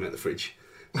to take them out the fridge.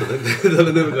 So then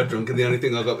I never got drunk, and the only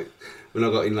thing I got when I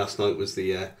got in last night was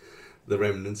the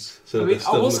remnants. So I mean, they're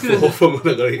still on the floor from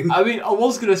when I got in. I mean, I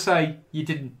was going to say you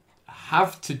didn't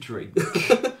have to drink.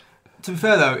 To be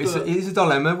fair though, it is a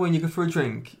dilemma when you go for a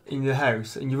drink in your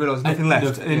house and you realise there's nothing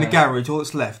left, and in the garage all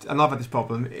that's left, and I've had this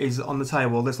problem, is on the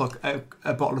table there's like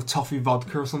a bottle of toffee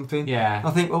vodka or something. Yeah.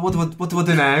 I think, well, what do I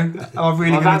do now? Am I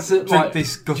really going to drink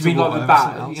this Do gutter you mean water like or the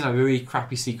something else? the really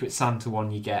crappy Secret Santa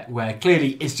one you get, where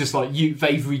clearly it's just like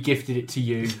they've re-gifted it to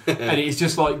you, and it's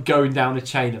just like going down a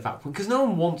chain at that point because no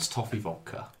one wants toffee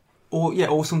vodka.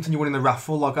 Or something you won in the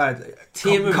raffle, like I had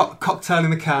cocktail in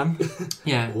the can.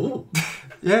 Yeah. Ooh.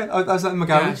 Yeah, I was in my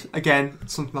garage. Again,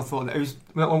 something I thought that it was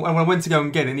when I went to go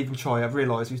and get it and even try, I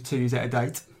realised it was 2 years out of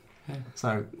date. Yeah.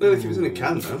 So Well, if it was in a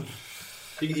can, though,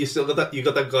 you still got that. You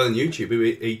got that guy on YouTube who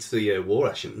eats the war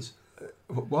rations.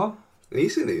 what? Have you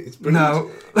seen it? It's brilliant.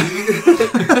 No.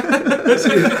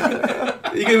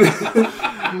 You can.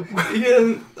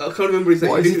 I can't remember his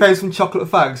name. What is he famous from Chocolate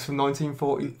Fags from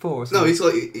 1944? Or No, something? it's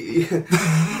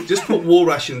like just put war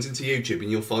rations into YouTube and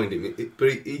you'll find him.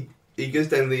 But he goes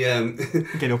down the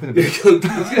Get up in a bit. we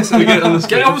get it on the screen.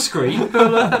 Get it on the screen.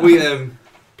 We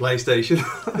PlayStation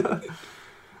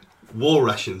war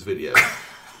rations video.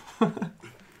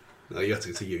 No, you have to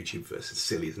go to YouTube first. It's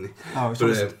silly, isn't it? Oh,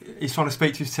 But, he's trying to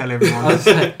speak to his telly, everyone.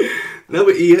 No,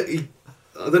 but he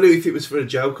I don't know if it was for a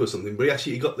joke or something, but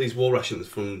he got these war rations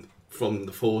from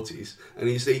the 40s, and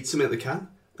he just eats them out the can,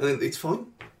 and then it's fine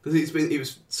because it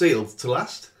was sealed to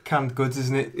last. Canned goods,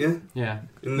 isn't it? Yeah, Yeah.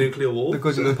 in nuclear war. The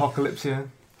goods of the apocalypse, yeah.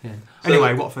 Yeah.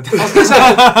 Anyway, Watford. I was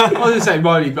going to say,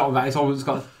 my only bit on that is I once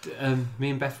got,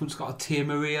 me and Beth once got a Tia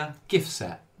Maria gift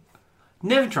set.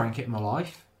 Never drank it in my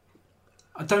life.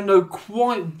 I don't know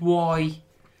quite why.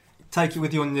 Take it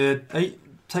with you on your...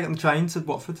 Take it on the train to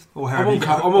Watford or I'm, wherever you go.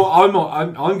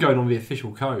 I'm going on the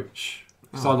official coach.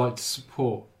 because I like to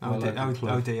support my local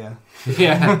club. Dear.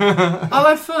 Yeah, I'll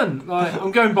have fun. Like,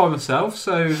 I'm going by myself,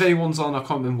 so if anyone's on, I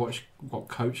can't remember what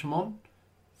coach I'm on.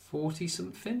 40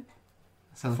 something.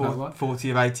 Sounds about right. 40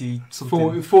 of 80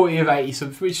 something. 40 of 80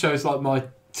 something, which shows like my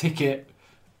ticket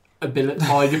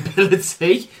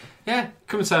ability. Yeah,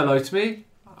 come and say hello to me.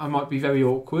 I might be very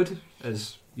awkward,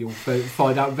 as you'll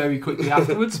find out very quickly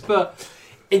afterwards. But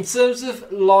in terms of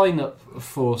lineup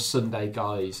for Sunday,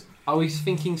 guys, I was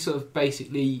thinking sort of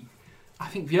basically, I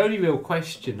think the only real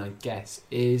question, I guess,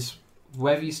 is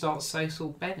whether you start Cecil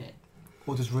Bennett.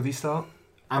 Or does Ruddy start?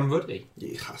 And Ruddy. Yeah,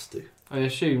 he has to. I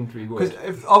assumed we would.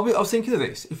 Because I was thinking of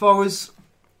this. If I was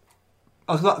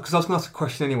going to ask a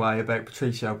question anyway about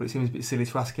Patricio, but it seems a bit silly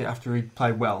to ask it after he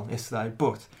played well yesterday.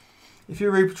 But if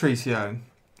you're Rui Patricio,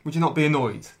 would you not be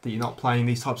annoyed that you're not playing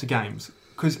these types of games?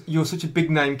 Because you're such a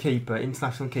big name keeper,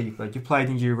 international keeper. You've played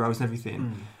in Euros and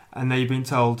everything, and now you've been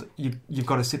told you've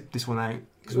got to sit this one out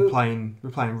because we're playing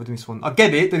Ruddy this one. I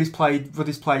get it that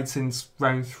Ruddy's played since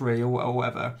round 3 or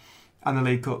whatever, and the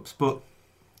League Cups. But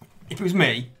if it was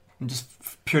me, and just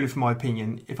purely from my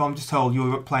opinion, if I'm just told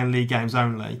you're playing league games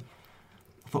only,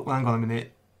 I thought, well, hang on a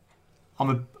minute.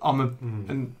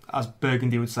 And as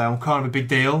Burgundy would say, I'm kind of a big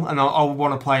deal, and I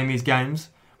want to play in these games.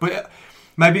 But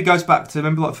maybe it goes back to,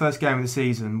 remember like the first game of the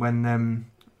season when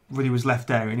Ruddy was left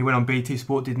out, and he went on BT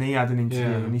Sport, didn't he? He had an interview,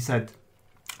 and he said,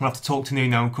 I'll have to talk to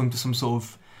Nuno and come to some sort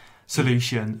of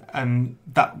solution. And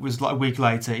that was like a week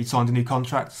later, he signed a new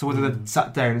contract. So whether they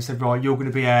sat down and said, right, you're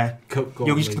going to be you're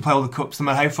just going to play all the cups, no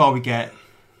matter how far we get,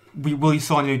 will you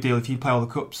sign a new deal if you play all the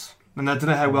cups? And I don't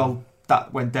know how well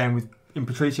that went down in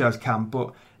Patricio's camp, but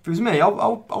if it was me, I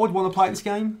would want to play this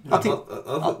game. I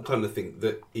kind of think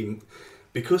that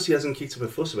because he hasn't kicked up a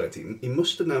fuss about it, he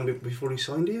must have known before he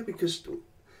signed here, because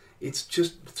it's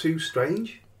just too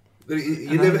strange.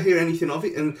 You never hear anything of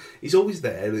it, and he's always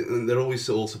there, and they're always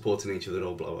all supporting each other,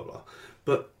 all blah blah blah.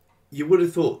 But you would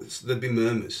have thought there'd be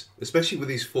murmurs, especially with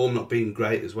his form not being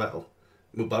great as well.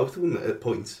 Well, both of them at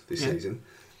points this season,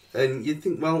 and you'd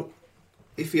think, well,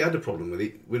 if he had a problem with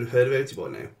it, we'd have heard about it by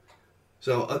now.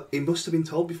 So he must have been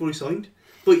told before he signed.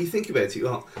 But you think about it,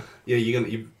 well, yeah, you're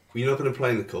not going to play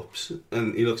in the cups,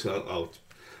 and he looks like, I'm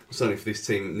sorry for this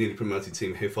team, newly promoted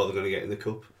team, how far they're going to get in the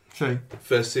cup. True.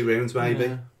 First 2 rounds,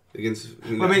 maybe. Against,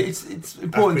 I mean, it's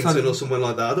important. Accrington or someone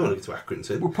like that. I don't want to go to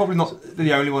Accrington. We're probably not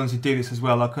the only ones who do this as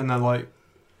well. Like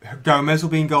Gomez will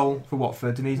be in goal for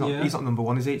Watford, and he's not number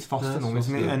 1, is he? It's Foster,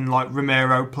 isn't it? And like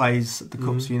Romero plays the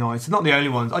cups for United. Not the only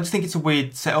ones. I just think it's a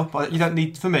weird setup. You don't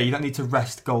need to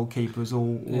rest goalkeepers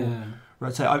or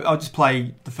rotate. I'll just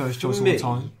play the first choice all the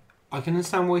time. I can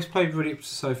understand why he's played really up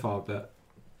so far, but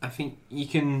I think you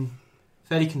can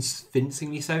fairly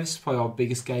convincingly say this is probably our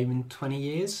biggest game in 20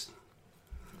 years.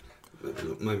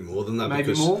 Maybe more than that. Maybe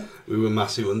because more. We were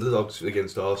massive underdogs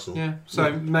against Arsenal. Yeah,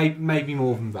 so maybe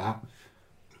more than that.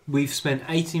 We've spent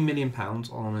 £18 million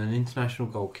on an international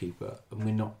goalkeeper, and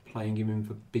we're not playing him in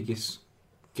the biggest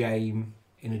game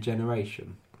in a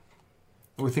generation.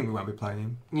 We think we won't be playing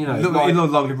him. You know, it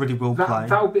looks like Ruddy will play.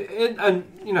 That'll be, and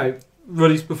you know,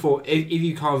 Ruddy's before. If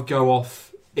you kind of go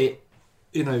off it,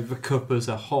 you know, the cup as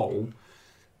a whole.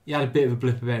 He had a bit of a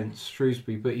blip against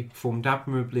Shrewsbury, but he performed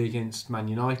admirably against Man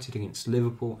United, against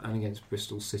Liverpool, and against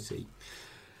Bristol City.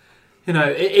 You know,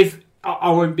 if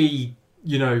I won't be,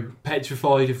 you know,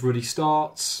 petrified if Ruddy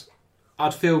starts.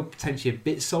 I'd feel potentially a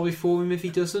bit sorry for him if he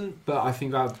doesn't, but I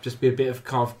think that would just be a bit of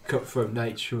kind of cutthroat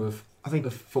nature of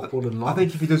football and life. I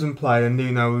think if he doesn't play, then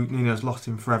Nuno's lost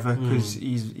him forever because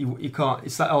he can't.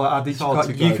 It's that old adage.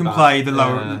 You can play the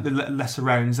lesser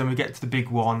rounds, then we get to the big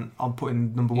one. I'm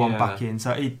putting number 1 back in,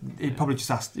 so he probably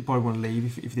want to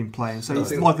leave if he didn't play him. So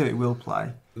it's likely that he will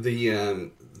play.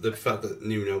 The fact that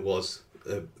Nuno was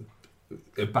a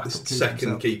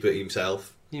second keeper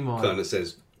himself kind of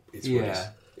says it's Ruddy's.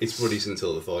 It's Ruddy's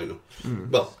until the final.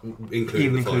 Well,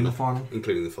 including the final.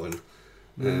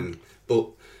 But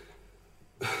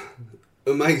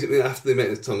amazingly, after the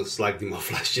amount of time I slagged him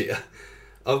off last year,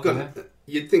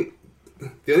 you'd think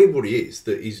the only worry is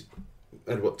that he's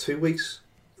had 2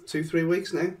 3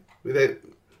 weeks now without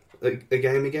a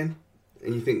game again,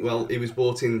 and you think, well, he was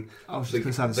bought in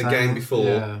the game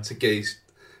before to get his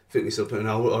fitness up, and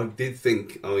I did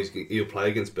think he'll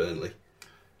play against Burnley.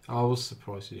 I was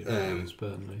surprised he didn't play against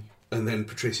Burnley. And then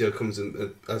Patricio comes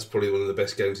and that's probably one of the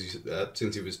best games he's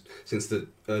since the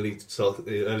early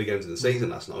games of the season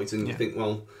last night. And you think,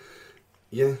 well,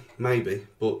 yeah, maybe,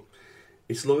 but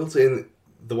it's loyalty and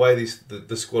the way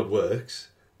the squad works.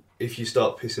 If you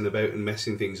start pissing about and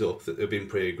messing things up that have been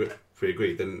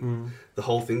pre-agreed, then the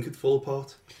whole thing could fall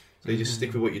apart. So you just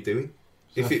stick with what you're doing.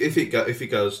 So if it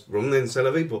goes wrong, then c'est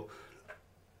la vie. But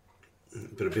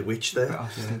Bit of Bewitched there. I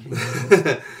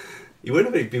think. You weren't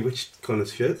a very Bewitched kind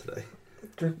of shirt today.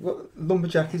 What,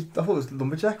 Lumberjack is. I thought it was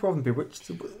Lumberjack rather than Bewitched.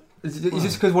 Is it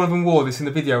just because one of them wore this in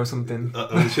the video or something?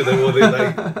 I'm sure they wore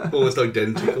it almost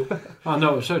identical. I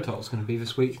know what show title's going to be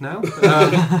this week now.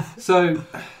 So,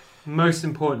 most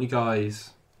importantly,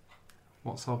 guys,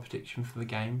 what's our prediction for the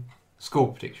game?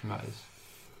 Score prediction, that is.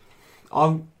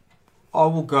 I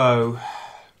will go.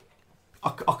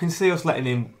 I can see us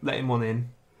letting one in,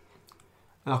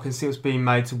 and I can see us being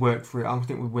made to work for it. I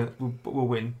think we'll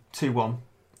win 2-1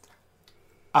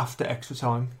 after extra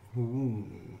time. Ooh.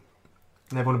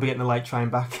 And everyone will be getting a late train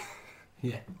back.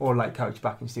 Yeah. Or a late coach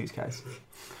back in Stu's case.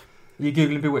 Are you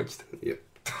Googling Bewitched? Yep.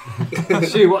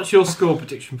 Stu, what's your score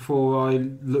prediction before I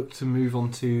look to move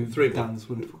on to 3-1. Dan's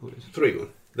wonderful quiz? 3-1.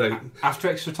 After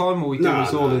extra time, or we do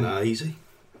this all in? No, easy.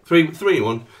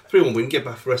 3-1. 3-1 win, get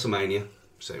back for WrestleMania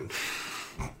soon.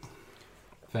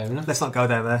 Fair enough. Let's not go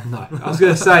down there. No, I was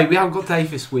going to say, we haven't got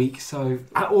Dave this week, so...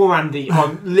 Or Andy,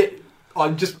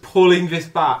 I'm just pulling this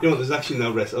back. You know what, there's actually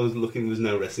no I was looking, there's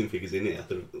no wrestling figures in here.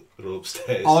 They're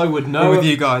upstairs. I would We're know... with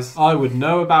you guys. I would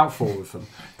know about 4 of them.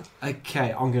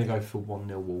 Okay, I'm going to go for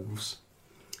 1-0 Wolves.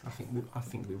 I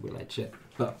think we will edge it.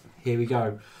 But here we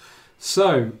go.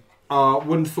 So, our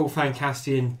wonderful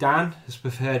Fancastian Dan has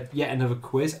prepared yet another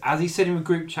quiz. As he said in the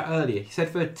group chat earlier, he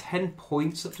said there are 10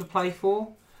 points up to play for.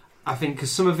 I think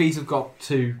because some of these have got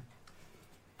 2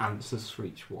 answers for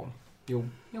each one. You'll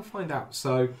find out.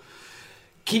 So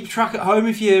keep track at home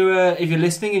if you're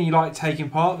listening and you like taking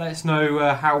part. Let us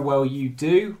know how well you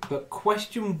do. But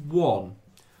question 1: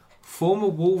 former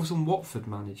Wolves and Watford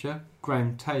manager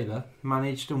Graham Taylor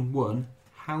managed and won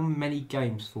how many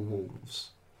games for Wolves?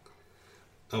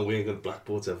 Oh, we ain't got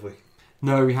blackboards, have we?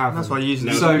 No, we haven't. That's why I use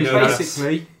No, So no,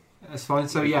 basically, that's fine.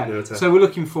 So yeah, No, so we're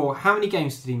looking for how many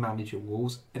games did he manage at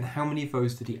Wolves and how many of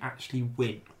those did he actually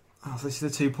win? Oh, so this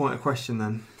is a 2-pointer question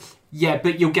then. Yeah,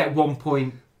 but you'll get 1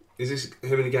 point. Is this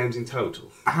how many games in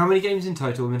total? How many games in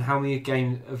total and how many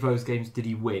of those games did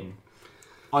he win?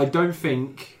 I don't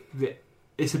think that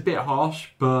it's a bit harsh,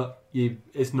 but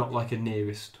it's not like a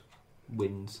nearest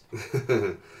wins.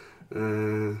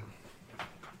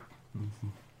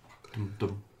 Dum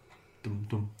dum dum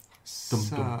dum. So,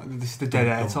 dum. this is the dead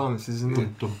air Dum, time, this isn't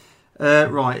it? Dum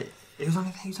dum. Right. He was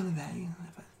only there.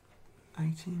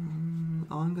 18.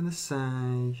 I'm going to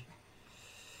say.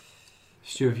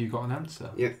 Stu, have you got an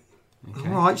answer? Yeah. Okay.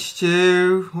 Alright,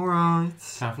 Stu. Alright.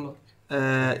 Let's have a look.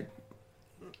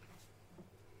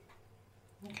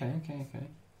 Okay.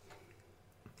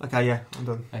 Okay, yeah, I'm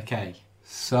done. Okay.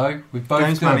 So we've both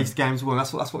Games done. managed, games won.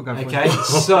 That's what we're going for. Okay,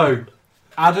 so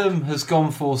Adam has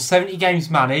gone for 70 games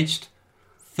managed,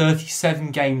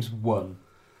 37 games won.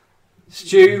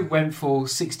 Stu went for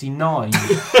 69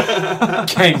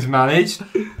 games managed,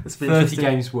 30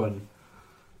 games won.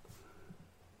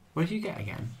 What did you get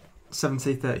again?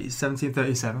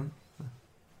 1737.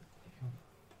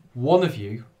 One of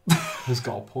you has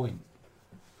got a point.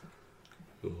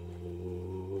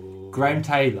 Graham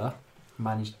Taylor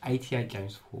managed 88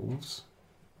 games for Wolves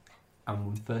and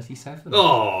won 37.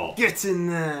 Oh! Get in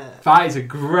there. That is a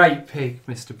great pick,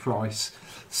 Mr. Price.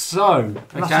 So,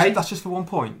 okay. That's just for 1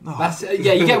 point. Oh. That's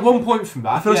yeah, you get 1 point from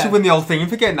that. I feel I yeah. should win the whole thing and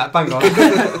forgetting that. Bang on.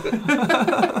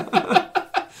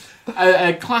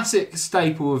 a classic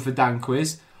staple of the Dan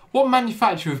quiz. What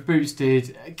manufacturer of boots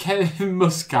did Kevin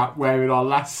Muscat wear in our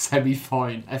last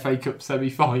FA Cup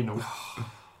semi-final?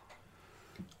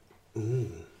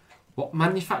 What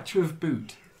manufacturer of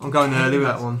boot? I'm going early with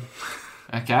that one.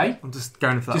 Okay. I'm just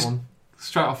going for that Just- one.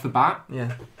 Straight off the bat.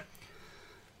 Yeah.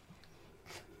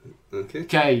 Okay.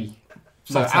 Okay.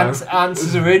 So Lotto.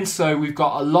 answers are in. So we've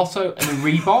got a Lotto and a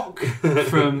Reebok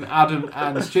from Adam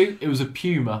and Stu. It was a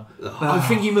Puma. I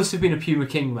think you must have been a Puma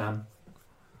King man.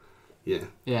 Yeah.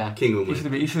 Yeah. King will You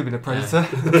should win. have been a predator.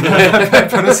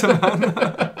 Predator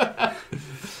man.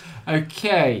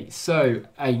 Okay, so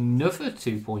another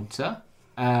 2-pointer.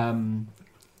 1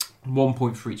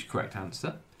 point for each correct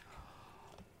answer.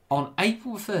 On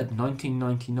April 3rd,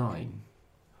 1999,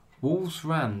 Wolves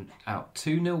ran out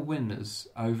 2-0 winners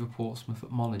over Portsmouth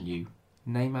at Molineux.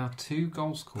 Name our 2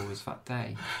 goal scorers that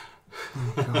day.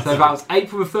 So that was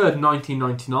April 3rd,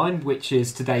 1999, which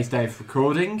is today's day of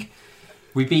recording.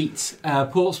 We beat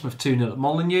Portsmouth 2-0 at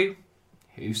Molineux.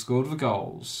 Who scored the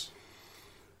goals?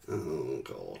 Oh,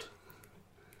 God.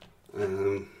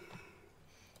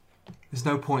 There's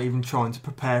no point even trying to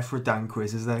prepare for a Dan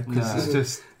quiz, is there? Because No. it's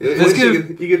just. Once gonna-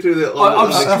 you get through the...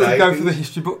 I'm I have to go for the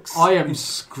history books. I am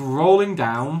scrolling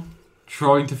down,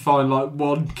 trying to find like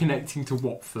one connecting to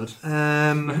Watford.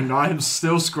 And I am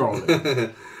still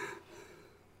scrolling.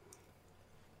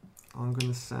 I'm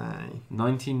going to say...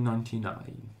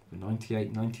 1999. The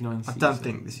 98-99 season. I don't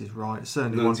think this is right.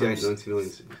 Certainly one of 98, those... 99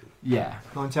 season. Yeah.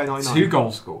 98-99. 2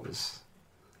 goal scorers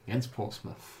against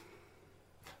Portsmouth.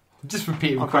 Just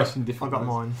repeating the question I different got ways.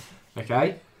 mine.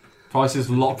 Okay. Price is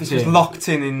locked This in. was locked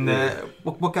in Yeah.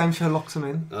 what game show locks them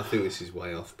in? I think this is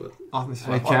way off, but I think this is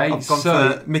Okay, I've gone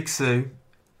so- for Mixu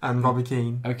and Robbie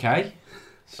Keane. Okay.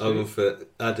 I'll go for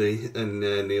Addy and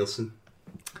Nielsen.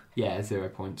 Yeah, 0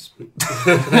 points.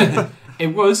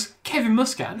 It was Kevin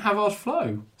Muscat and Havard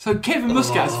Flo. So Kevin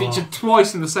Muscat's featured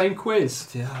twice in the same quiz.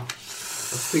 Yeah.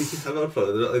 I was thinking Havard Flo.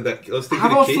 I was thinking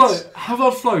Havard of Flo, kids.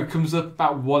 Havard Flo comes up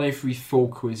about 1 every 4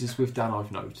 quizzes with Dan,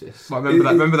 I've noticed. Well,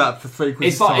 remember that for 3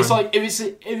 quizzes. It's like if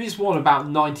it's one about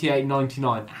 98,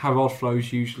 99, Havard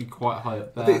Flo's usually quite high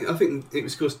up there. I think it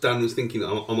was because Dan was thinking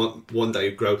I might one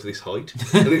day grow to this height,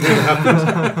 and it never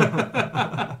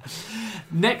happened.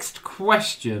 Next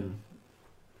question.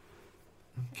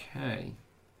 Okay.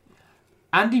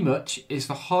 Andy Much is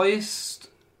the highest...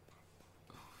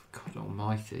 God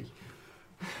almighty.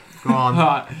 Go on.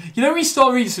 Right. You know when you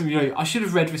start reading something, I should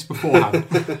have read this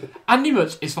beforehand. Andy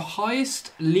Much is the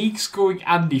highest league scoring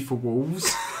Andy for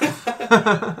Wolves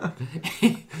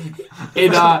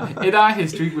in our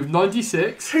history with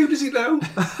 96. How does he know?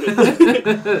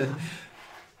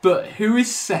 But who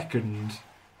is second?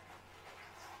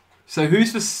 So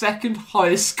who's the second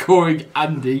highest scoring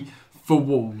Andy for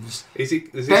Wolves? Is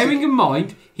Bearing in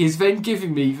mind, he's then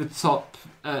giving me the top.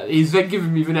 He's then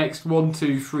giving me the next 1,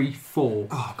 2, 3, 4.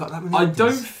 Oh, I've got that many. I Andes.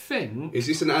 don't think Is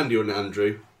this an Andy or an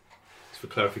Andrew? Just for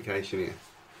clarification here.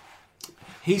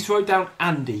 he's wrote down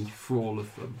Andy for all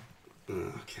of them.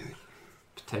 Okay.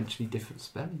 Potentially different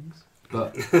spellings,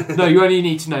 but no, you only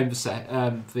need to name the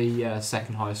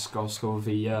second highest goal scorer.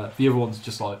 The other one's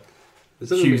just like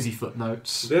There's only, choosy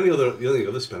footnotes. the only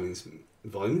other spellings.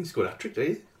 Vine scored a hat-trick, did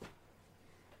he?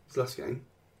 His last game.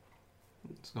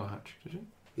 It's not a hat trick, is it?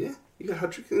 Yeah, he got a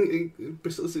hat-trick in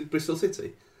Bristol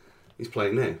City. He's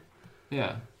playing now.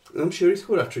 Yeah. I'm sure he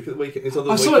scored a hat-trick at the weekend. It's on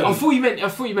the I weekend.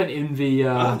 thought you meant in the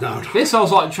no. this. I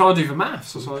was like trying to do the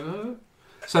maths. I was like,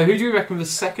 So who do you reckon the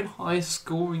second highest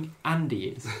scoring Andy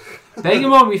is? Bearing in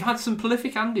mind, we've had some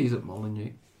prolific Andys at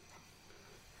Molineux.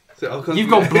 So I can't- You've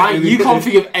got blank. You can't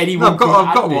think of anyone. No,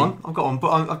 I've got Andy. one. I've got one,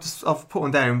 but I've put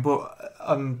one down. But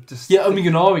I'm just. Yeah, I'm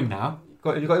ignoring now.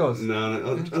 You got yours? No,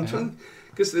 I'm Okay. trying...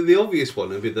 Because the obvious one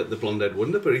would be the blonde-haired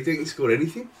wonder, but he didn't score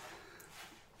anything.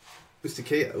 Mr.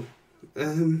 Keogh.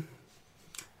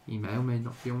 He may or may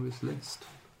not be on this list.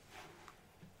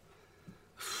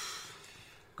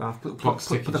 Go on, put Clock's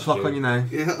the ticking, clock Stu. on you now.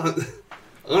 Yeah, I'm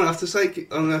going to have to say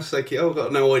Keogh. I've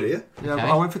got no idea. Yeah, Okay.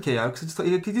 I went for Keogh because I just thought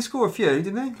he did score a few,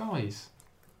 didn't he? Guys,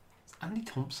 it's Andy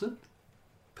Thompson.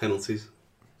 Penalties.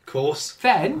 Course.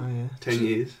 Then, Oh yeah. 10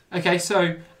 years. okay,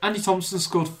 so Andy Thompson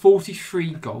scored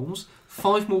 43 goals,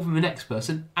 5 more than the next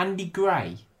person, Andy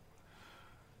Gray.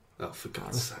 Oh, for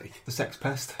God's sake. The sex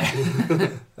pest.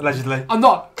 Allegedly. I'm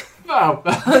not. Well,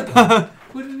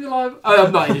 would it be live? Oh,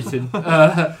 I'm not editing.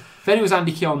 Then it was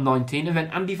Andy Keogh 19, and then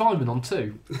Andy Vyman on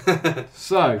 2.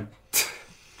 So,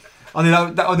 I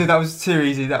knew that was too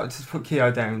easy. That would just put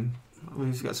Keogh down. We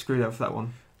just got screwed up for that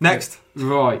one. Next.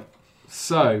 right.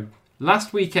 So,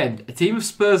 last weekend, a team of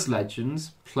Spurs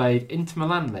legends played Inter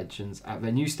Milan legends at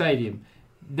their new stadium.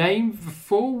 Name the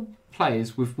 4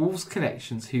 players with Wolves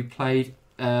connections who played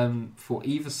for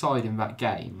either side in that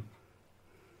game.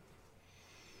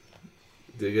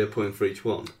 Do you get a point for each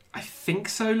one? I think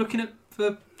so, looking at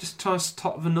just trying to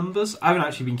top the numbers. I haven't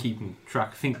actually been keeping track.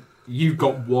 I think you've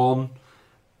got 1,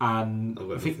 and I've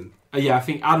got I think, nothing. I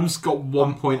think Adam's got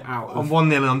 1 point out. I'm Of,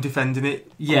 1-0 and I'm defending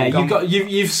it. yeah,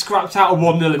 you've scrapped out a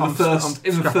 1-0 in I'm the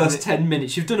scrapping first it. 10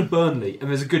 minutes. You've done a Burnley, and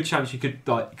there's a good chance you could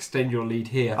extend your lead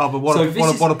here. Oh, but what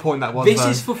a point that was. This though.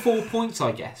 is for 4 points,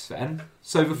 I guess. Then,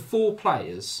 so the 4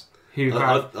 players who I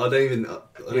have don't even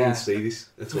Yeah. see this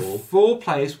at the all. 4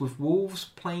 players with Wolves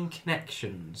playing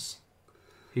connections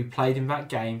who played in that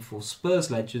game for Spurs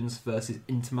legends versus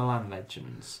Inter Milan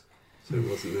legends. So it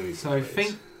wasn't many So I players.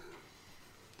 think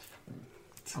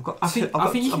I've got. I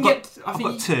think you can I've get. I've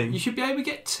got 2. You should be able to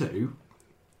get 2.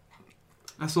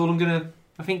 That's all I'm gonna.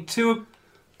 I think 2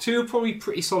 are probably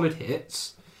pretty solid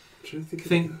hits. I'm trying to think.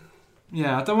 Think-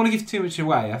 Yeah, I don't want to give too much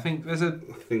away. I think there's a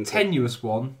I think tenuous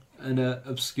one and an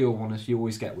obscure one, as you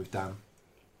always get with Dan.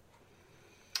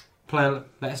 Player,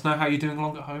 let us know how you're doing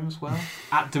along at home as well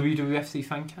at WWFC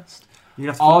Fancast. You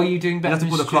have to. Are you doing You better have to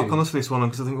than put a clock Stu? on us for this one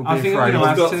because I think we'll I be think we're afraid. gonna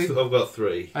I've have got, I've got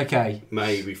 3, Okay,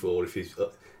 maybe 4 if he's.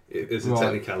 It's a Right.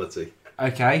 technicality.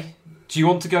 okay. Do you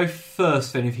want to go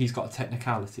first then if he's got a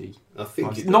technicality? I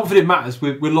think. Not that it matters.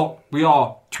 We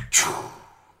are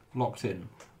locked in.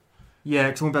 Yeah,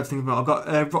 because I'm about to think about.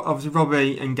 I've got obviously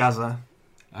Robbie and Gaza.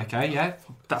 Okay, yeah.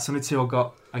 That's only two I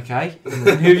got. Okay. And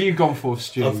who have you gone for,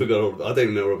 Stu? I forgot. I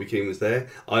didn't even know Robbie Keane was there.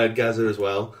 I had Gaza as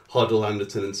well. Hoddle,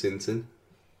 Anderton, and Sinton.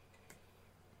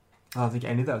 I don't think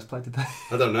any of those played today.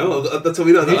 I don't know. That's all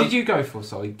we know. Who did you go for?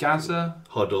 Sorry, Gaza,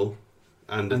 Hoddle,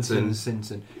 Anderton. and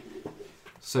Sinton.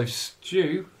 So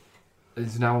Stu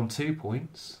is now on 2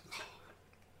 points.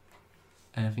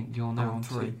 And I think you're now I'm on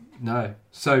 3. 2. No.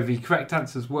 So the correct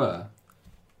answers were...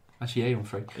 Actually, yeah, on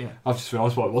 3. Yeah. I've just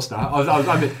realised what it was now.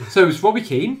 So it was Robbie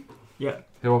Keane, Yeah.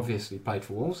 who obviously played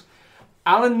for Wolves.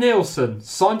 Alan Nielsen,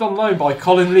 signed on loan by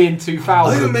Colin Lee in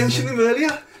 2000. I didn't mention him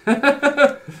earlier.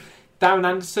 Darren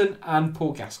Anderson and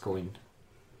Paul Gascoigne.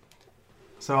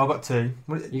 So I got 2.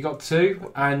 You got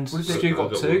 2, and What did Stu I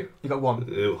got got 2. You got 1.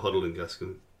 Hoddle and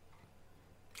Gascon.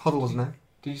 Hoddle wasn't there.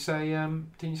 Did you say? Didn't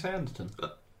you say Anderton?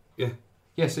 Yeah.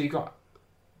 Yeah. So you got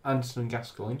Anderson and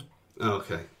Gascoigne. Oh,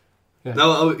 okay. Yeah.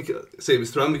 No, see, it was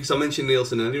thrown because I mentioned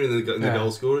Nielsen earlier and the Yeah. goal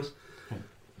scorers.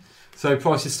 So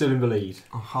Price is still in the lead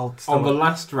I'll on the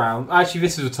last round. Actually,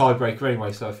 this is a tiebreaker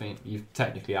anyway, so I think you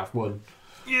technically have won.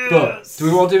 Yes! But do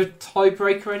we want to do a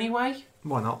tiebreaker anyway?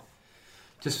 Why not?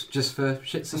 Just for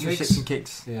shits and Just kicks. shits and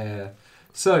kicks. Yeah.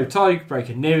 So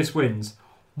tiebreaker, nearest wins.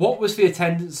 What was the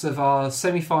attendance of our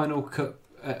semi-final cup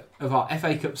of our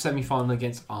FA Cup semi-final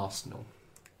against Arsenal?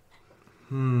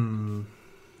 I'm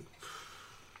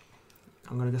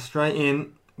going to go straight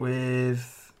in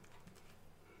with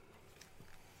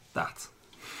that.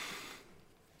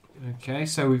 Okay,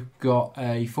 so we've got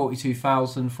a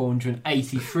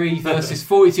 42,483 versus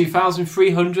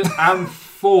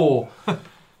 42,304.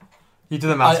 You do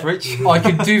the maths, Rich. I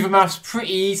could do the maths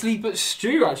pretty easily, but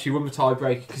Stu actually won the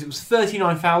tiebreaker because it was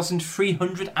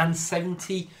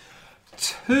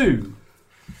 39,372.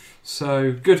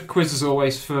 So, good quiz as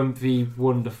always from the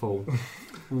wonderful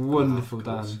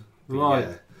Dan. Right.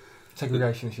 Yeah.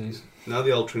 Segregation issues. Now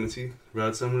the old Trinity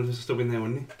road someone was still in there,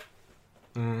 wasn't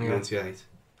he? Yeah. 98.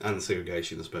 And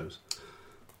segregation, I suppose.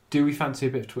 Do we fancy a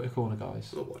bit of Twitter Corner,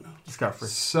 guys? Oh, why not? Just go for it.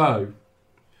 So,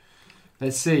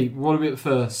 let's see. What are we at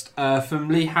first? From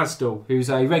Lee Hasdell, who's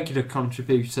a regular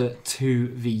contributor to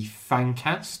the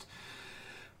Fancast.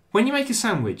 When you make a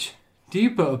sandwich, do you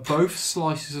butter both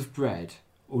slices of bread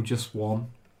or just one?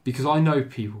 Because I know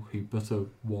people who butter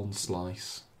one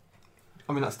slice.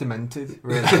 I mean, that's demented,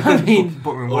 really. I mean,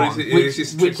 Butter in Or one. is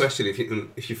this a trick question if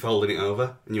you're folding it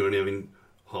over and you're only having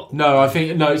hot? no, I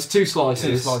think it's 2 Two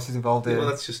slices. slices involved Well, here.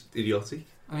 that's just idiotic.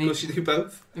 I Of mean, course you do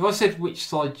both. if I said which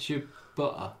side you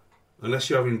butter, Unless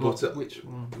you're having butter. which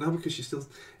one? No, because you still...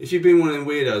 If you've been one of them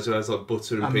weirdos who has like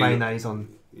butter and And peanut... mayonnaise on.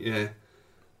 Yeah.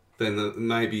 Then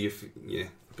maybe if... Yeah.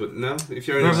 But no, if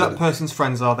you're Whoever that only... person's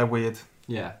friends are, they're weird.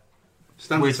 Yeah,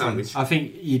 Standard weird sandwich. I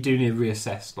think you do need to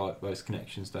reassess like those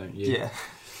connections, don't you?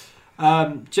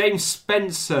 Yeah. James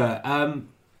Spencer.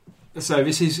 So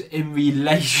this is in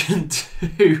relation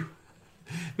to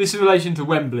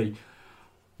Wembley.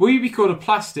 Will you be called a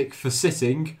plastic for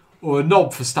sitting or a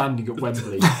knob for standing at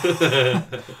Wembley?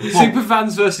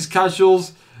 Superfans versus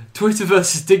casuals. Twitter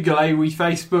versus Dingle AWE.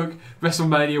 Facebook.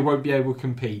 WrestleMania won't be able to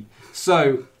compete.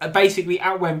 So basically,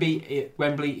 at Wembley,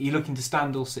 you're looking to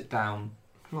stand or sit down.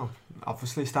 Well,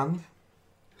 obviously stand.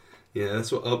 Yeah,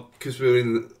 that's what... Because we're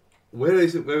in... Where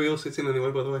is it? Where are we all sitting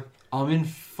anyway, by the way? I'm in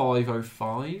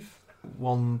 505.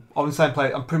 I'm in the same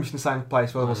place. I'm pretty much in the same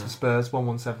place where I was Yeah. for Spurs.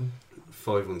 117.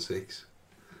 516.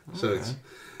 So Okay. it's...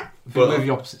 I think But- we're the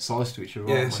opposite sides to each other.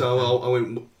 Yeah, aren't we?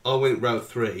 so I went route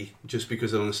 3 just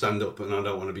because I want to stand up and I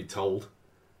don't want to be told,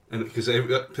 and because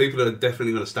people are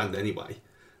definitely going to stand anyway,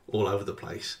 all over the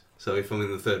place. So if I'm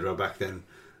in the third row back, then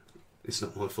it's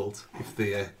not my fault if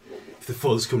the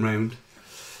fuzz come round.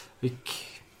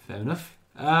 Fair enough.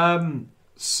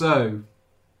 So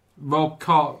Rob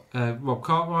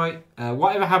Cartwright.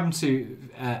 Whatever happened to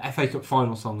FA Cup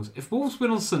final songs? If Wolves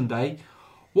win on Sunday,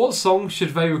 what song should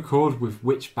they record with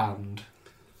which band?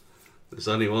 There's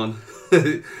only one.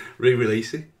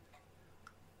 Re-release it.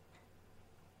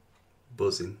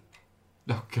 Buzzing.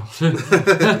 Oh God.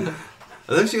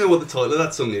 I don't think I know what the title of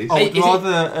that song is. I would Is it-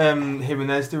 rather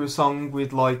Jimenez do a song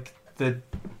with like the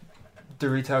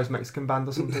Doritos Mexican band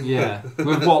or something. Yeah.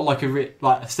 With what, like a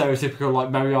stereotypical like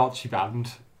mariachi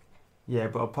band? Yeah,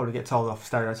 but I'll probably get told off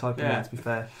stereotyping Yeah. that, to be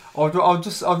fair. I'd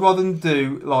rather them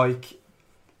do like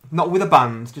not with a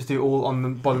band, just do it all on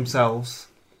them by themselves.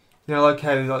 You know, like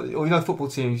how or football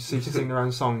teams used to sing their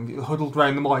own song, huddled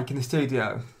around the mic in the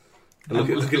studio.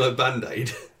 Looking like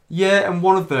Band-Aid. Yeah, and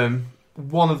one of them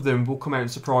will come out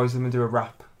and surprise them and do a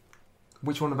rap.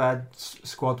 Which one of our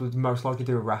squad would most likely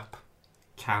do a rap?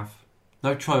 Cav.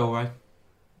 No Traore.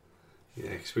 Yeah,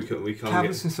 because we can't Cavill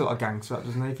get... some sort of gangster,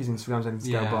 doesn't he? If his Instagram's anything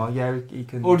to Yeah. go by, yeah, he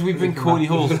can. Or do we he bring can Courtney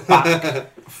rap. Halls back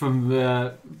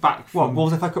back What from...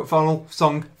 Wolves FA Cup final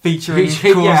song featuring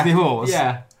Featuring, yeah. Courtney Halls?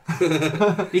 Yeah.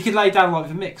 He could lay down like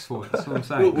the mix for it, that's what I'm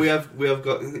saying. Well, we have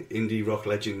got indie rock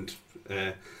legend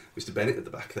Mr. Bennett at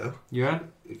the back, though. Yeah?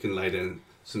 He can lay down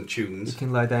some He tunes.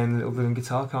 can lay down a little bit on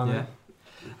guitar, can't Yeah.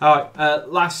 Alright,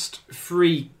 last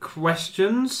 3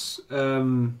 questions.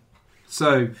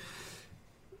 So,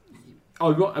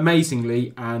 I got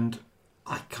amazingly, and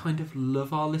I kind of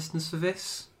love our listeners for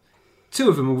this. 2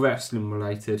 of them are wrestling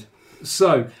related.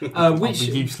 So, I'll which be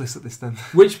useless at this then.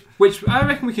 which I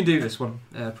reckon we can do this one,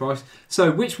 Price. So,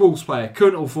 which Wolves player,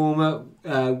 current or former,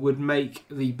 would make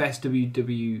the best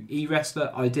WWE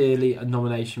wrestler? Ideally, a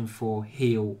nomination for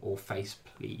heel or face,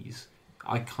 please.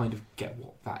 I kind of get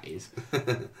what that is.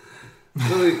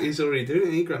 Well, he's already doing it,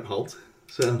 isn't he, Grant Holt?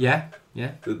 So Yeah.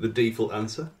 the default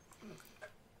answer.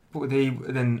 But would he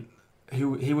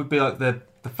would be like the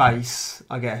face,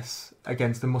 I guess,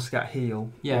 against the Muscat heel.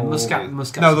 Yeah, Or-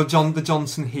 Muscat. No, the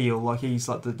Johnson heel, like he's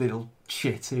like the little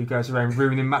shit who goes around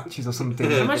ruining matches or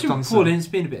something. Imagine Johnson. Paul Ince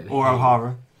being a bit of a Or heel.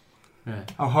 O'Hara. Yeah.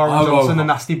 O'Hara Oh, and Johnson, oh, the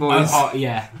Nasty Boys. Oh,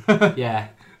 yeah. Yeah.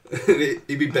 He'd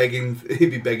be begging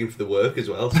for the work as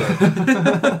well. So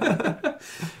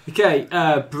Okay,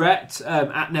 Brett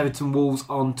at Neverton Wolves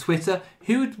on Twitter.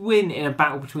 Who would win in a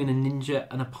battle between a ninja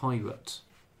and a pirate?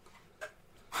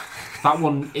 That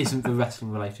one isn't the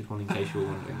wrestling related one, in case you were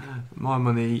wondering. My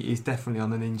money is definitely on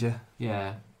the ninja.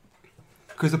 Yeah,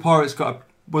 Because the pirate's got a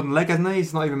wooden leg, hasn't he?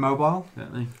 He's not even mobile.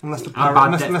 certainly. Unless the And parrot, bad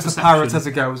unless, depth unless the perception. parrot has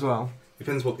a go as well.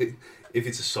 depends if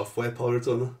it's a software pirate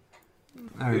or not.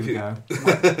 There If we you- go.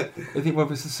 I think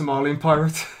whether it's a Somalian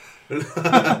pirate.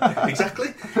 Exactly.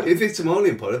 If it's a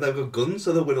Somalian pirate, they've got guns,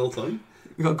 so they'll win all the time.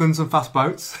 We've got guns and fast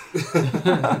boats.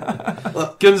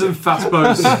 Guns and fast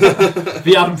boats.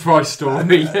 The Adam Price story.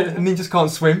 And ninjas can't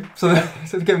swim, so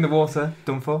they get in the water.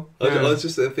 Done for. I was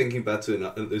just thinking back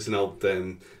to there's an old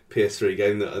PS3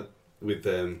 game that with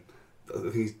I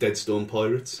think it's Dead Storm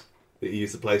Pirates. That you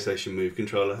use the PlayStation Move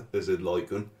controller as a light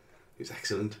gun. It's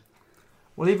excellent.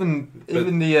 Well, even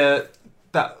the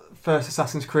that first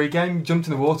Assassin's Creed game, you jumped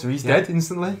in the water, he's Yeah. dead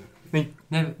instantly.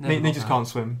 Never Ninjas can't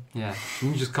swim. Yeah,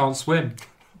 ninjas can't swim.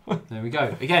 There we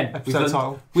go. Again, Episode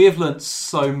title. we have learnt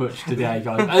so much today,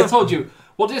 guys. And I told you,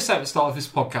 what did I say at the start of this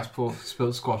podcast for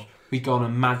Spilled Squash? We go on a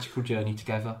magical journey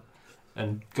together.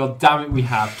 And god damn it, we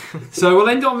have. So we'll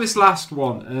end on this last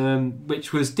one,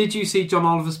 which was, did you see John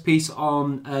Oliver's piece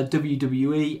on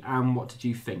WWE, and what did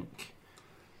you think?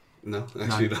 No,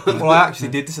 actually not. Well, I actually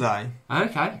did today,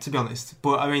 Okay. to be honest.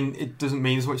 But I mean, it doesn't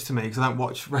mean as much to me because I don't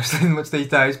watch wrestling much these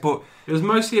days. But It was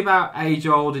mostly about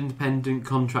age-old independent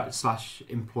contract /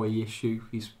 employee issue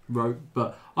he's wrote,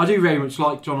 but I do very much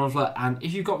like John Oliver, and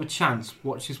if you've got the chance,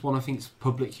 watch this one. I think it's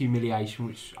Public Humiliation,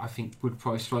 which I think would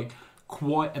probably strike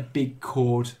quite a big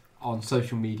chord on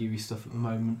social media stuff at the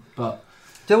moment. But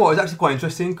do you know what? It was actually quite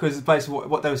interesting because basically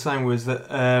what they were saying was that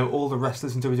all the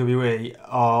wrestlers in WWE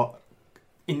are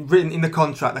written in the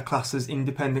contract. They're classed as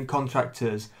independent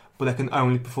contractors, but they can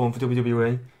only perform for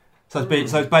WWE. So it's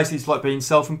basically it's like being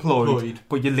self-employed, employed,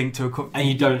 but you're linked to a company.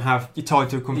 and you don't have, You're tied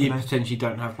to a company. you potentially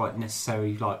don't have like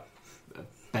necessary like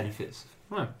benefits.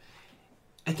 Well,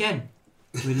 again,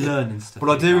 we're learning stuff. But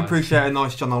I here, do guys. appreciate a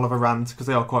nice John Oliver rant because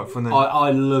they are quite funny.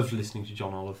 I love listening to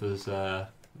John Oliver's. John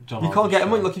you Oliver's can't get them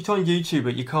show. like if you try on YouTube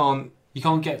it, you can't. You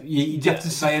can't get. You You have to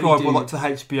subscribe or like to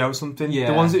HBO or something. Yeah.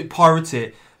 The ones that pirate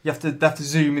it, they have to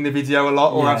zoom in the video a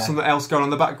lot or have Yeah. something else going on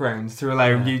in the background to allow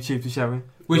Yeah. YouTube to show it.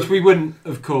 which we wouldn't,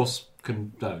 of course,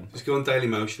 condone. Just go on Daily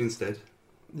Motion instead.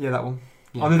 Yeah, that one.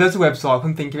 Yeah. I mean, there's a website. I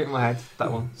couldn't think of it in my head.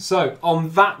 That one. So,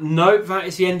 on that note, that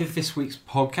is the end of this week's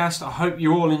podcast. I hope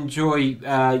you all enjoy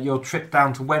your trip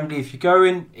down to Wembley if you're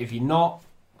going. If you're not,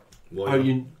 Why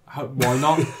not? why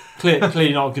not?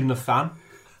 Clearly not a good enough fan.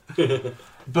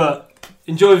 But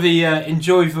enjoy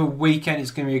the weekend.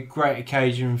 It's going to be a great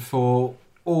occasion for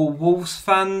all Wolves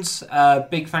fans.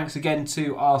 Big thanks again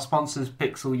to our sponsors,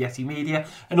 Pixel Yeti Media,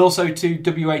 and also to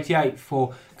W88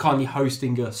 for kindly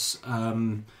hosting us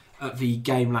at the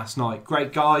game last night.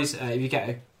 Great guys. If you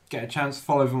get a chance,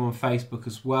 follow them on Facebook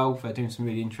as well. They're doing some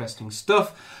really interesting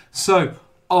stuff. So,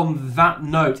 on that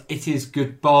note, it is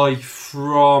goodbye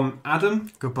from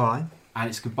Adam, Goodbye. and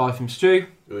it's goodbye from Stu.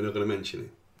 We're not going to mention it.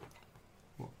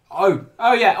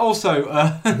 Oh yeah. Also,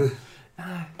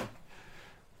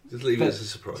 Just leave it But as a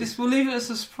surprise. we'll leave it as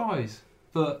a surprise,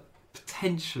 but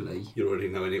potentially You already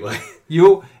know anyway.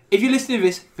 if you're listening to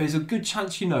this, there's a good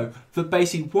chance you know that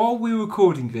basically while we were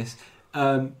recording this,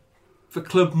 the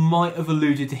club might have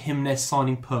alluded to Jimenez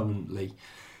signing permanently.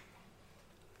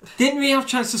 didn't really have a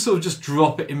chance to sort of just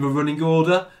drop it in the running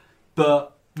order,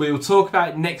 but we'll talk about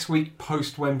it next week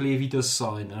post Wembley if he does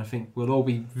sign, and I think we'll all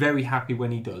be very happy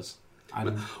when he does.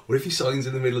 And what if he signs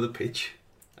in the middle of the pitch?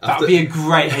 That would be a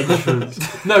great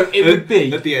entrance. No, it would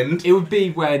be at the end. It would be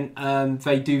when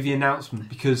they do the announcement,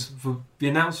 because the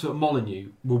announcement at Molineux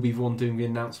will be the one doing the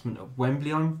announcement at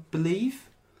Wembley, I believe.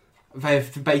 They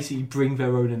have to basically bring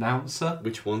their own announcer.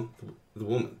 Which one? The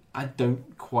woman? I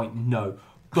don't quite know.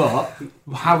 But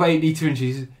how they need to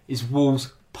introduce is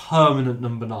Wolves' permanent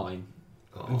number 9.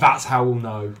 Oh. And that's how we'll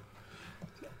know.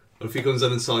 Or if he comes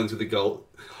on and signs with a goal.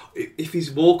 If he's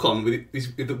walk on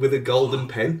with a golden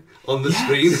pen on the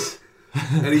screen,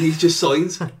 and he just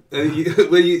signs, and he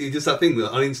does that thing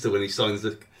on Insta when he signs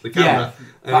the camera,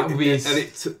 and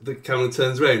the camera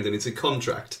turns around and it's a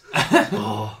contract.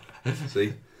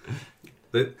 See,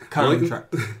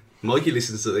 contract. Mikey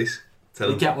listens to this.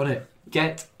 Tell him.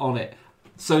 Get on it.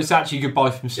 So it's actually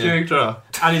goodbye from Stu,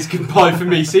 and it's goodbye from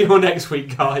me. See you all next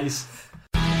week, guys.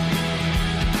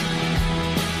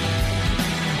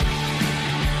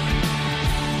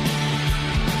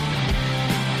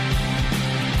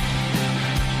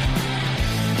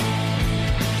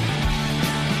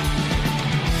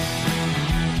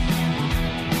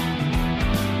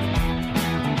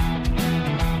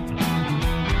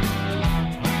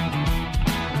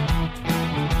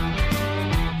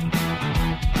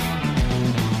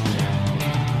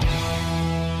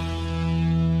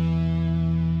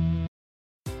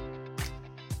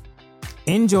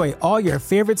 Enjoy all your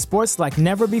favorite sports like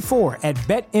never before at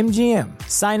BetMGM.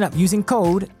 Sign up using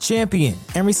code CHAMPION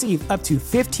and receive up to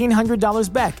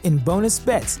 $1,500 back in bonus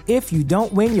bets if you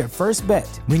don't win your first bet.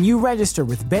 When you register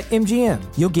with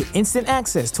BetMGM, you'll get instant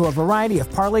access to a variety of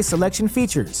parlay selection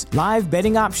features, live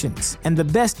betting options, and the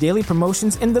best daily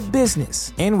promotions in the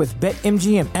business. And with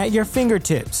BetMGM at your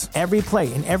fingertips, every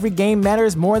play and every game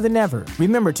matters more than ever.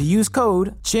 Remember to use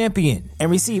code CHAMPION and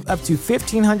receive up to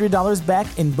 $1,500 back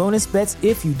in bonus bets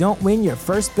if you don't win your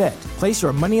first bet. Place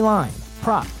your money line,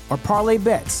 prop, or parlay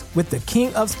bets with the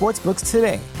king of sportsbooks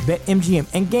today. BetMGM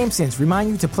and GameSense remind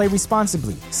you to play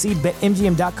responsibly. See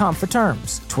BetMGM.com for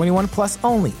terms. 21 plus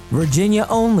only. Virginia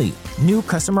only. New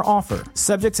customer offer.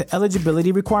 Subject to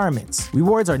eligibility requirements.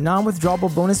 Rewards are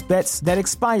non-withdrawable bonus bets that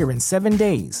expire in 7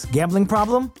 days. Gambling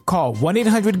problem? Call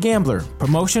 1-800-GAMBLER.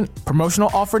 Promotional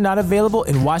offer not available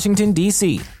in Washington,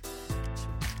 D.C.